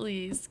that at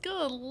least?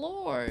 Good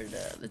lord.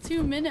 The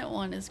 2-minute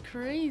one is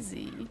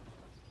crazy.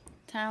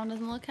 Town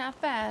doesn't look half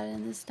bad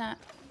in this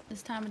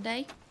time of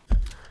day.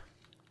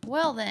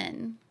 Well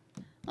then,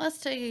 let's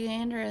take a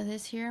gander at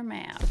this here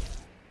map.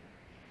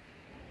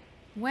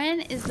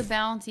 When is the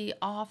bounty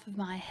off of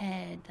my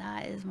head?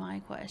 That is my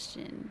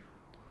question.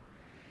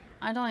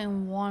 I don't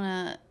even want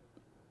to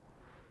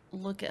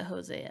look at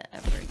Hosea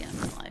ever again in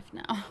my life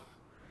now.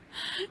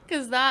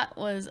 Because that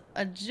was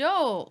a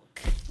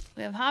joke.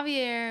 We have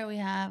Javier, we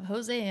have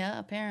Hosea,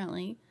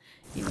 apparently,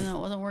 even though it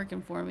wasn't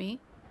working for me.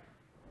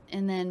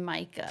 And then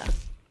Micah.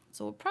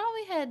 So we'll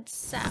probably head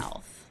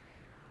south.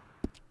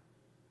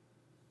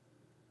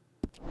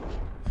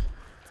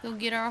 Let's go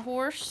get our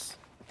horse.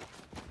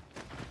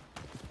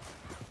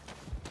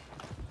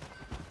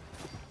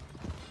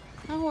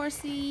 Hi,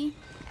 horsey.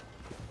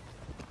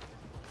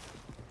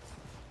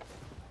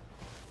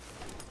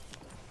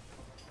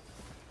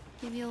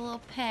 Give you a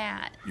little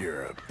pat.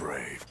 You're a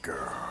brave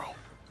girl.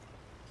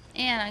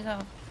 And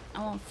I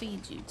won't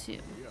feed you too.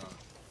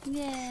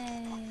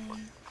 Yay.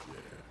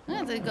 I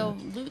have to go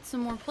loot some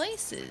more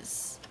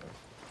places.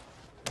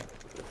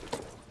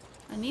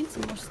 I need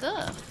some more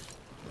stuff.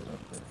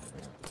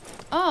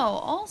 Oh,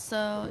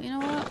 also, you know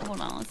what? Hold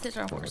on, let's hitch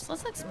our horse.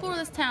 Let's explore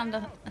this town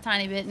a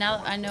tiny bit now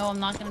that I know I'm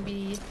not going to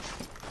be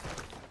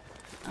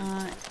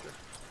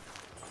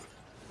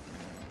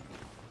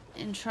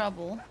in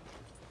trouble.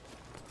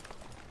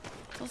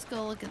 Let's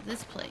go look at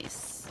this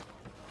place.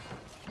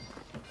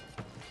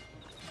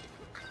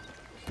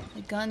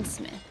 The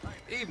gunsmith.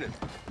 Evening.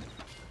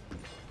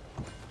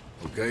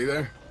 Okay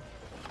there?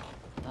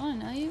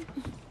 Don't I know you?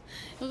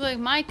 You look like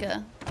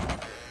Micah.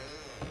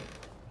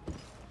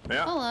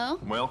 Yeah. Hello.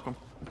 Welcome.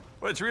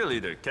 Well, it's really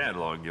the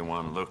catalog you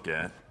want to look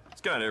at. It's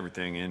got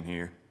everything in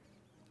here.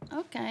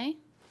 Okay.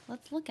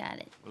 Let's look at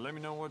it. Well, let me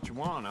know what you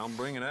want. I'll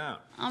bring it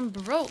out. I'm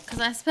broke because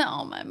I spent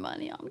all my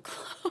money on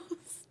clothes.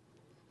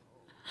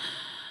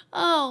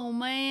 Oh,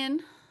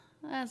 man.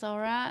 That's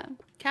alright.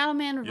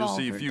 Cattleman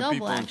revolver. You'll see a few double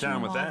people in action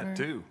town with revolver, that,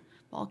 too.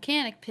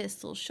 Volcanic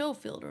pistol.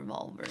 Schofield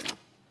revolver.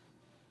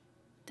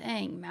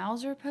 Dang.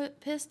 Mauser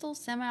pistol.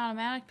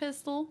 Semi-automatic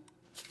pistol.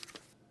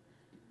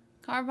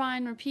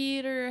 Carbine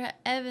repeater,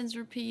 Evans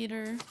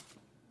repeater.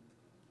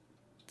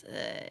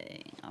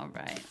 Dang.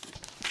 Alright.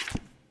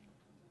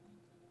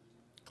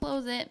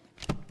 Close it.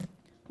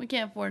 We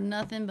can't afford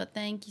nothing, but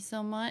thank you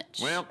so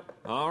much. Well,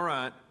 all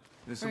right.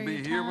 This will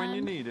be here when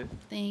you need it.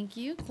 Thank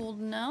you. Cool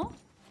to know.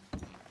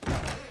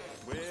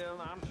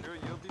 Well, I'm sure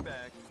you'll be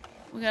back.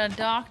 We got a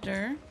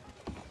doctor.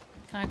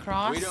 Can I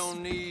cross? We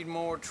don't need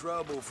more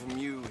trouble from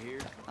you here.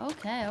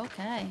 Okay,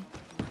 okay.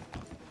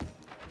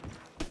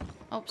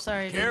 Oh,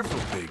 sorry. dude. Careful,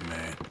 big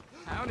man.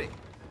 Howdy.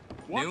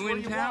 Watch New where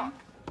in you town?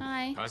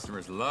 Hi.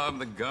 Customers love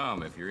the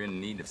gum if you're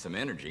in need of some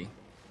energy.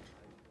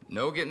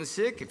 No getting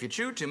sick if you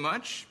chew too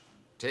much.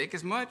 Take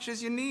as much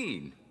as you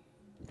need.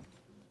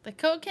 The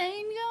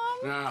cocaine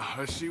gum? Now,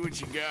 let's see what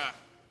you got.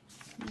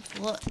 Let's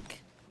look.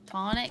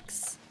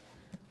 Tonics.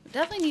 We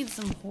definitely need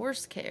some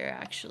horse care,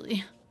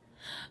 actually.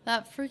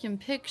 That freaking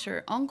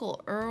picture.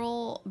 Uncle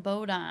Earl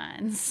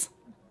Bodines.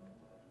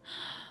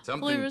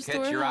 Something Fully catch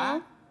restore your eye?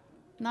 health?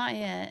 Not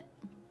yet.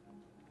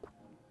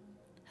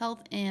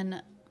 Health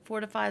and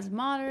fortifies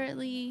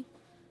moderately.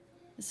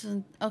 This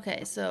is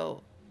okay,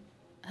 so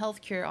health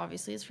cure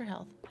obviously is for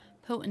health.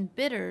 Potent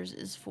bitters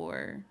is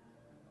for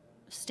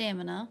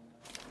stamina.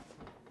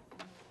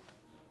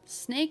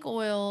 Snake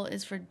oil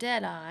is for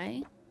dead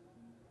eye.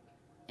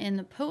 And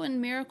the potent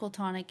miracle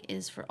tonic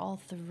is for all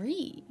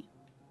three.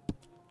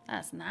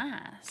 That's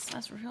nice.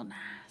 That's real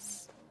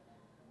nice.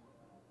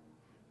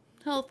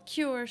 Health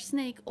cure,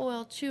 snake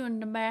oil, chewing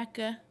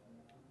tobacco,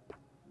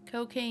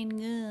 cocaine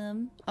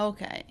gum.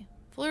 Okay.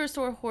 Fully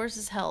restore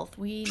horse's health.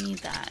 We need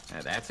that.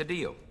 Now that's a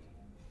deal.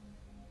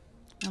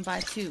 I'll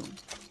buy 2.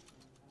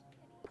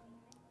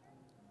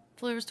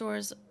 Fully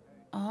restores.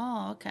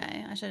 Oh,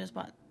 okay. I should have just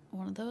bought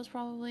one of those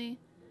probably.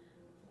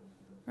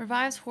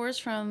 Revives horse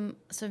from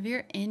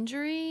severe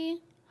injury.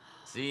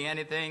 See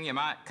anything you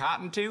might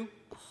cotton to?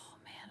 Oh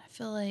man, I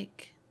feel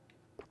like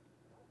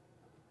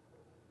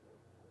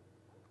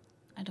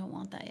I don't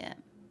want that yet.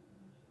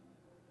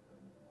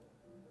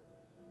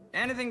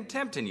 Anything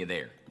tempting you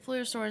there? Fully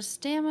restores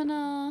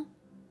stamina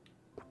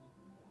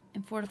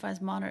and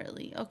fortifies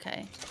moderately.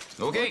 Okay.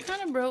 Okay. We're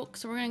kind of broke,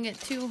 so we're gonna get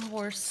 2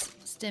 horse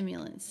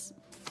stimulants.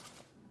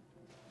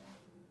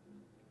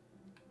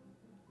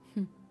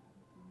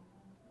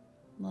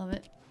 Love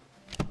it.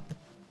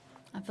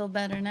 I feel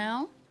better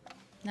now.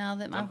 Now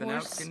that my Something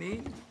else horse you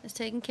need? is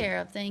taken care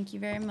of. Thank you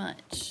very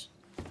much.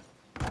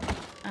 I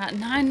got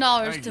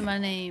 $9 Thank to you. my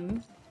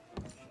name.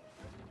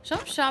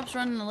 Some shops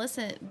run an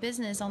illicit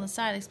business on the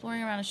side.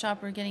 Exploring around a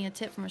shop or getting a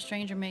tip from a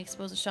stranger may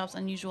expose the shop's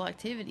unusual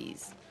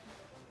activities.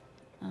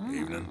 Oh.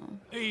 Evening.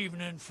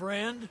 Evening,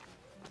 friend.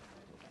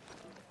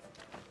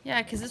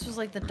 Yeah, because this was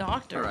like the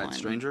doctor All right, one.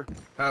 stranger.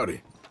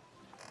 Howdy.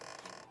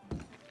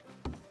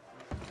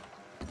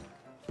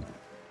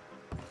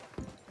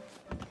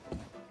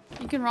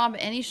 You can rob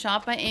any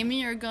shop by aiming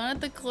your gun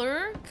at the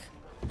clerk?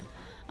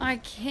 I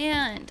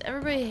can't.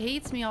 Everybody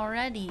hates me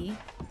already.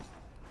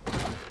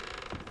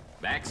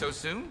 Back so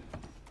soon?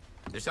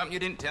 There's something you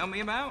didn't tell me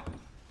about?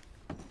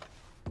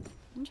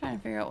 I'm trying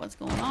to figure out what's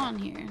going on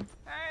here.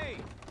 Hey,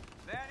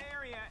 that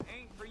area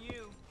ain't for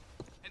you.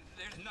 And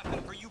there's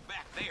nothing for you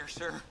back there,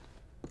 sir.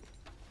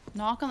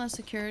 Knock on the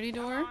security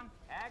door.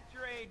 Act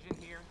your age in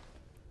here.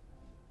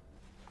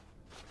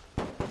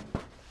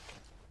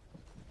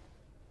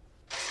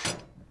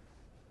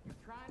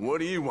 What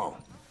do you want?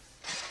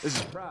 This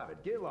is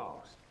private. Get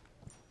lost.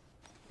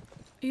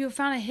 You have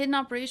found a hidden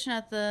operation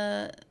at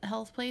the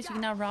health place. You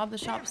can now rob the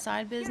shop's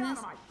side business.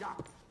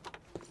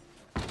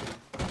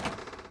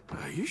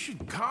 You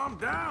should calm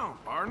down,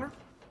 partner.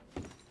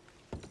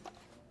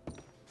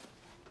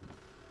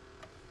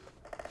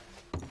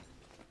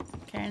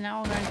 Okay,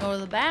 now we're gonna go to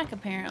the back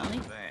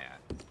apparently.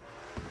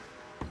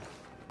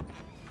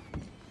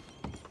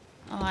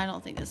 Oh, I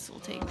don't think this will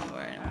take me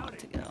where I want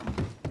to go.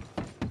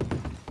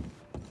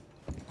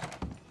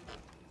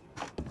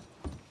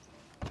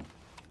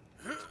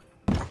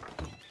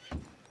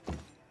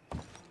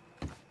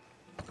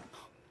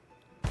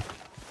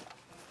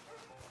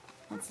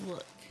 Let's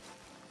look.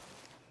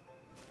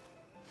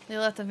 They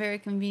left a very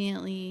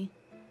conveniently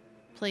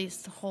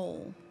placed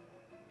hole.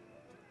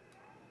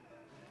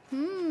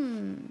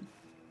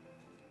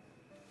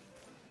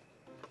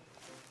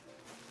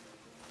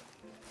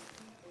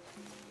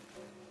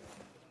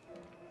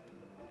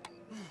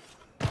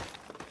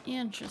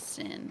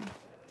 Interesting.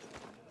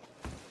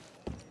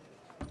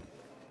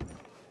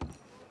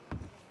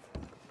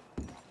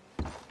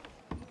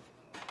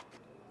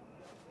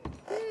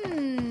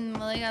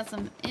 Well, they got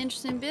some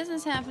interesting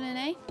business happening,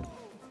 eh?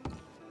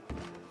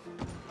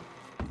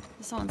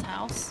 This one's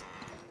house.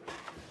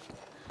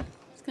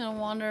 Just gonna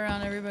wander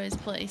around everybody's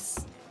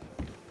place.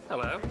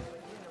 Hello.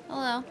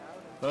 Hello.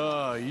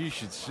 Oh, you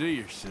should see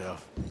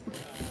yourself.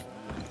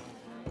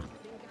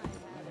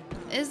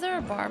 Is there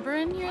a barber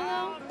in here,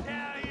 though?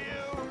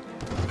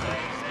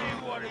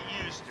 What it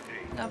used to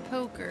be. Got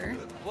poker.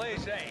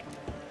 Place ain't.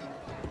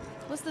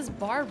 What's this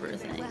barber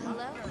thing?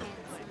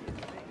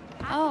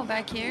 Oh,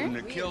 back here?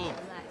 To kill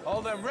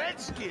all them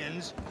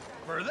redskins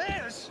for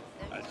this,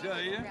 I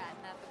tell you.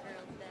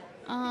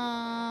 You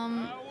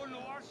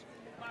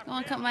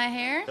want to cut my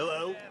hair?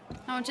 Hello.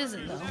 How much is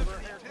it though?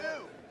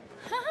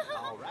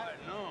 All right.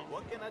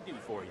 What can I do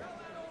for you?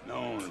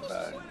 Known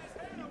about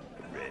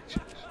the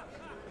riches.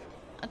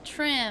 A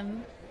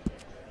trim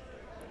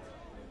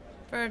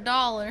for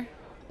 $1.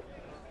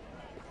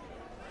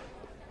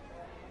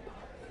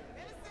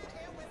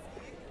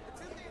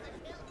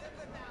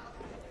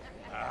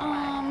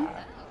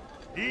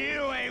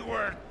 You ain't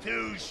worth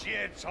 2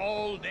 shits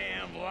whole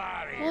damn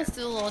lot here. Let's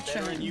do a little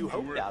Better than trim. you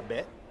hoped, I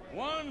bet.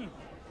 1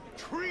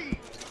 tree.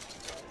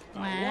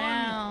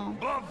 Wow. 1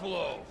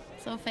 buffalo.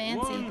 So fancy,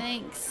 1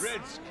 thanks.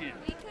 redskin.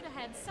 We could have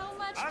had so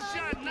much I fun.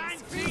 shot we could 19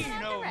 scream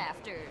at the of them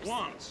rafters.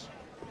 once.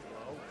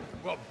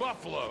 Well,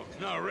 buffalo,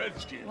 not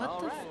redskin. What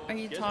the are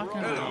you Guess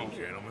talking we're all about?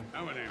 Hello, gentlemen.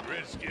 How many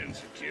redskins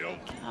to kill?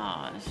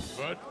 Gosh.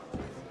 But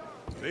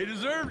they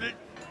deserved it.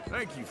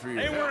 Thank you for your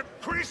They help.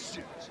 weren't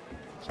Christians,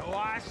 so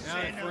I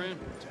sent them friend.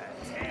 to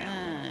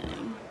hell.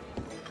 Dang.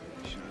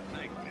 Should have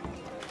thanked me.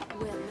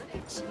 Well, look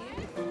at you.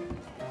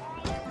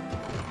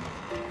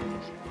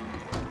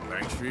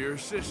 Thanks for your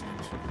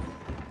assistance.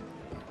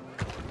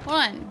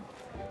 One.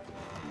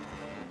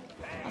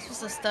 I'm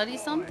supposed to study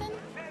something?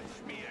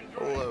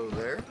 Hello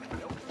there.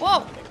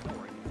 Whoa!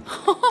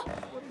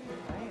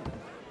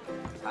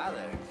 Hi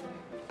there.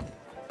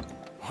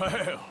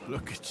 Well,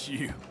 look at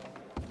you.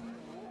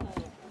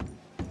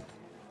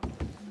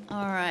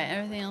 Alright,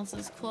 everything else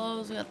is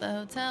closed. We got the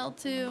hotel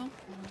too.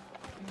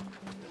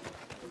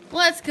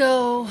 Let's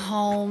go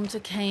home to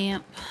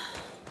camp.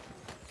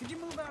 Could you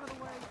move out of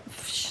the way?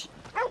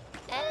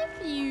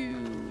 F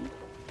you.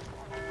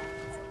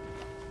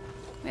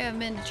 We haven't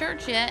been to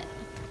church yet.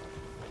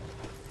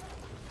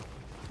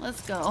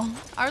 Let's go.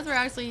 Arthur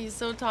actually is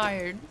so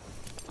tired.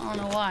 I don't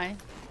know why.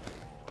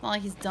 Not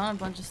like he's done a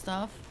bunch of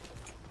stuff.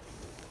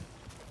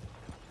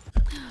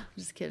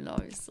 Just kidding,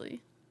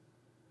 obviously.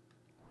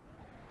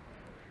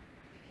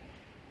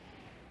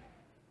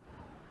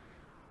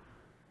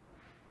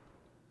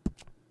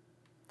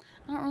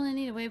 I don't really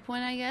need a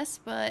waypoint, I guess,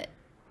 but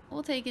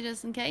we'll take it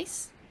just in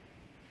case.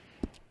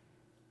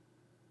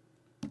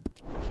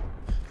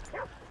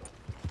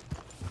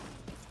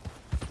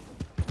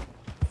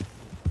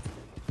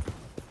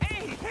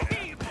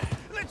 Hey,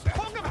 let's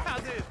talk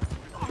about this.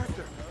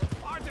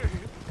 Arthur,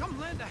 come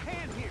lend a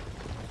hand here.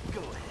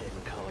 Go ahead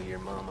and call your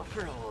mama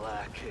for all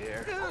I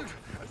care.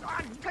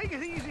 Take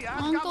it easy.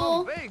 I've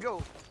Uncle? got my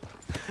bagel.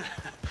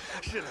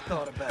 Should have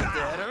thought about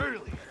that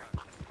earlier.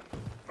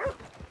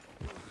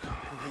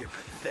 You're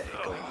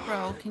pathetic.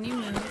 Bro, can you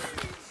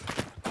move?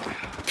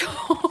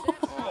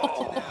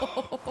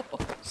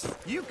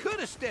 You could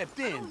have stepped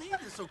in.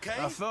 It's okay.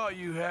 I thought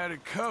you had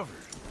it covered.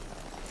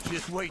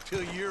 Just wait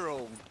till you're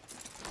old.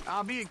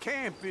 I'll be at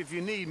camp if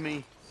you need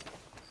me.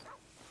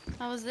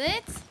 That was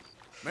it?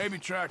 Maybe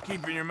try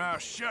keeping your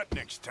mouth shut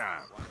next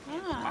time.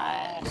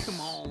 Gosh.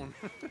 Come on.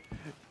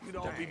 You'd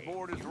all be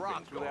bored as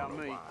rocks without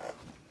me.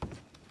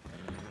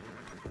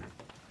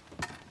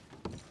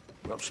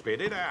 Well,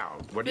 spit it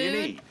out. What do you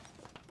Food. need?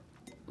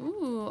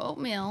 Ooh,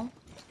 oatmeal.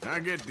 Can I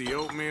get the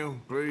oatmeal,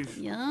 please?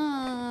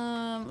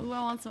 Yum. Ooh,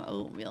 I want some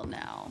oatmeal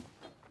now.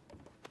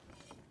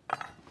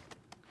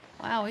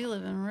 Wow, we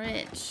living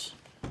rich.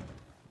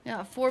 We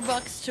got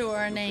 $4 to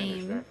our Finish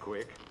name. that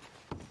quick.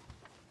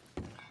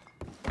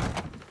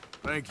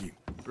 Thank you.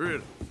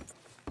 Really.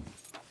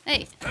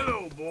 Hey,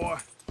 Hello, boy.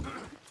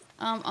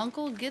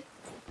 Uncle, get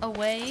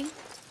away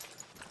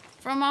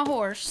from my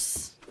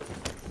horse.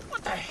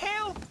 What the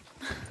hell?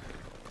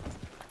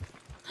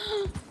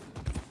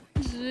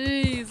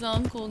 Jeez,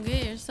 Uncle,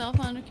 get yourself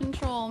under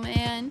control,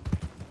 man.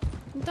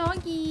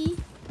 Doggy.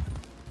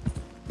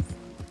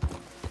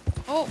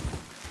 Oh.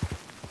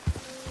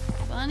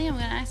 Bunny, I'm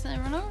gonna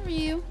accidentally run over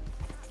you.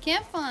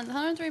 Camp funds,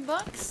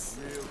 $103.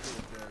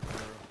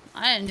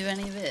 I didn't do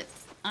any of it.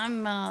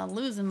 I'm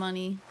losing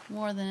money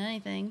more than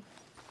anything.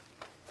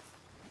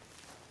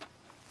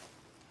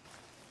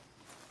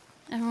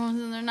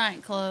 Everyone's in their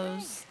night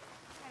clothes.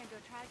 I'm gonna go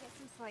try to get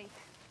some sleep.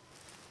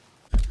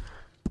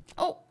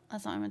 Oh,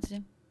 that's not what I meant to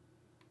do.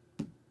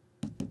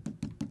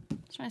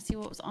 Trying to see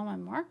what was on my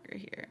marker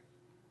here.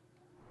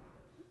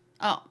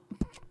 Oh.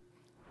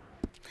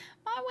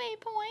 My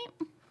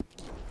waypoint.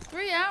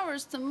 3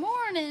 hours to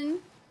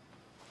morning.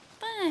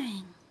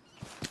 Dang.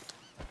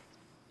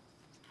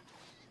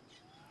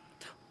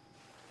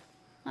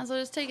 Might as well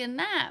just take a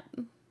nap.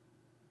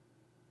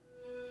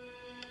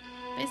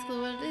 Basically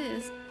what it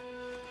is.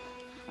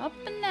 Up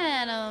and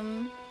at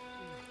 'em.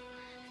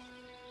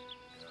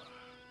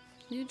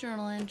 New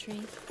journal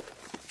entry.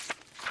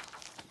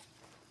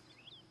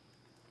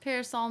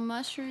 Parasol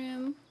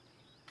mushroom.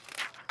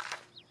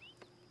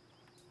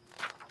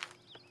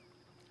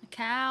 A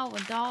cow, a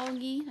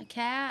doggy, a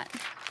cat.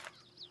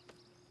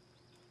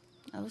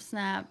 Oh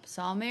snap.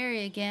 Saw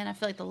Mary again. I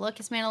feel like the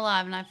luckiest man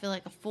alive and I feel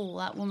like a fool.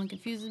 That woman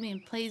confuses me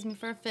and plays me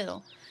for a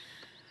fiddle.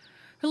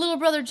 Her little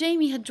brother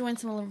Jamie had joined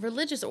some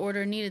religious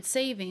order and needed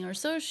saving, or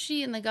so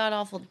she and the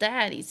god-awful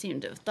daddy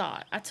seemed to have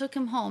thought. I took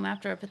him home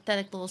after a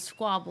pathetic little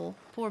squabble.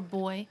 Poor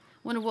boy.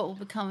 Wonder what will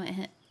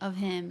become of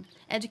him.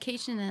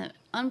 Education and an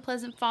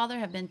unpleasant father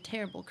have been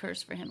terrible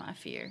curse for him, I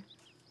fear.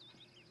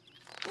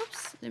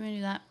 Whoops, didn't mean to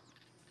do that.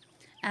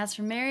 As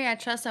for Mary, I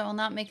trust I will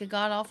not make a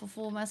god-awful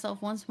fool of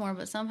myself once more,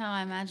 but somehow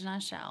I imagine I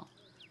shall.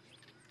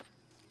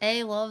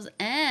 A loves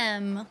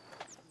M.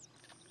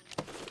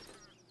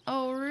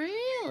 Oh,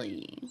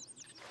 really?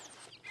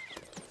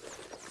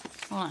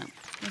 Hold on.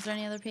 Was there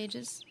any other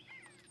pages?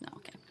 No,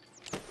 okay.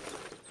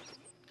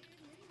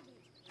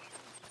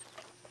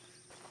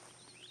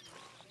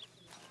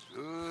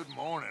 Good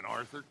morning,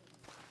 Arthur.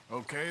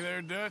 Okay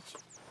there, Dutch?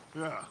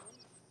 Yeah.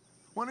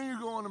 When are you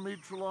going to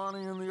meet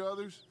Trelawney and the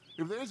others?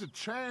 If there's a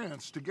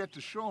chance to get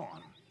to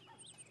Sean.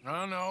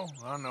 I know.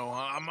 I'm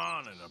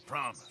on it, I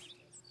promise.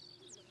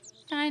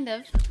 Kind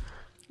of.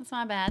 That's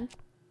not bad.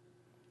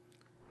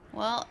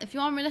 Well, if you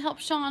want me to help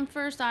Sean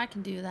first, I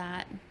can do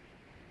that.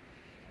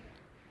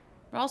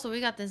 But also,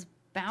 we got this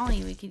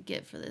bounty we could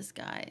get for this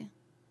guy.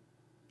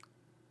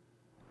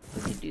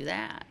 We could do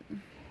that.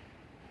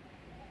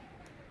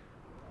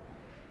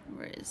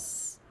 Where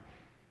is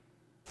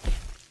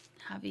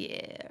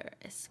Javier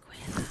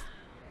Escuela?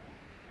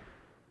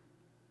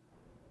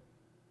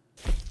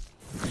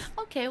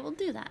 Okay, we'll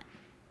do that.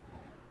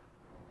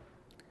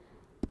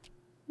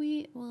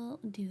 We will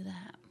do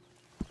that.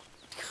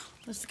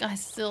 This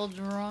guy's still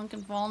drunk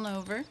and falling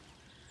over.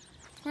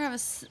 We're gonna have a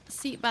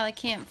seat by the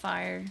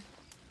campfire.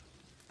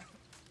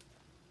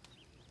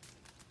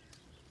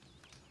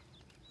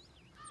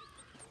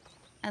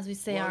 As we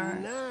say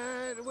One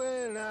night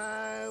when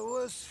I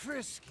was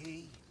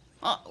frisky.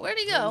 Oh, where'd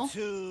he go?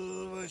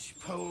 Too much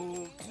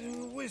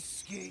potent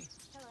whiskey.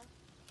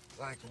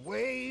 Like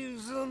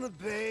waves on the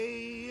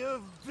Bay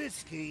of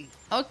Biscay.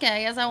 Okay,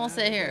 I guess I won't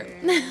sit here.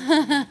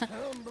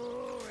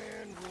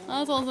 I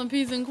just want some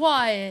peace and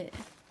quiet.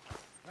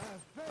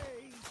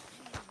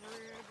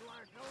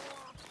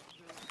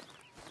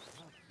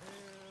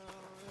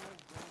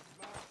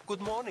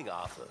 Good morning,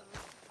 Arthur.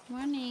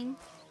 Morning.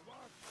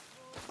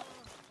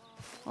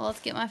 Well,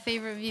 let's get my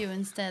favorite view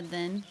instead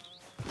then.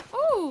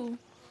 Ooh!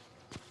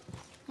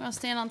 I'm gonna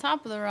stand on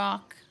top of the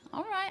rock.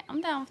 Alright,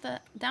 I'm down with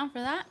that. Down for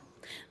that.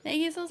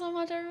 Thank you so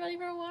much, everybody,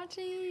 for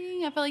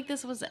watching. I feel like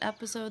this was an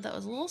episode that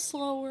was a little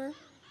slower,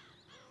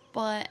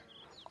 but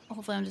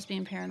hopefully I'm just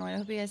being paranoid. I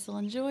hope you guys still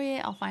enjoy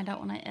it. I'll find out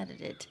when I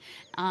edit it.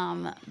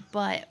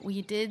 But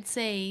we did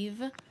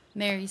save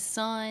Mary's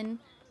son,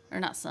 or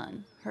not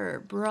son,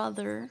 her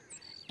brother,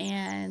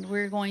 and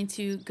we're going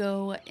to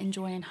go and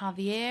join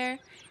Javier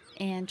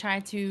and try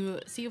to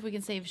see if we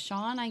can save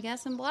Sean, I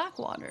guess, in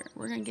Blackwater.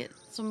 We're going to get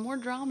some more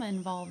drama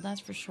involved,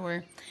 that's for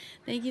sure.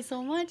 Thank you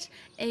so much.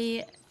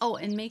 Oh,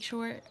 and make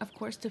sure, of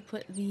course, to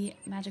put the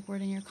magic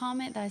word in your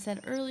comment that I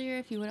said earlier.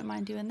 If you wouldn't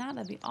mind doing that,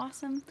 that'd be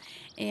awesome.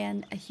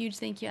 And a huge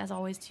thank you, as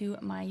always, to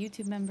my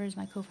YouTube members,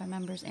 my Ko-Fi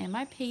members, and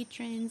my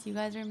patrons. You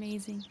guys are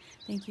amazing.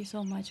 Thank you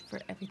so much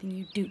for everything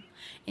you do.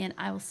 And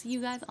I will see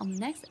you guys on the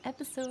next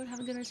episode. Have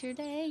a good rest of your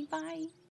day. Bye.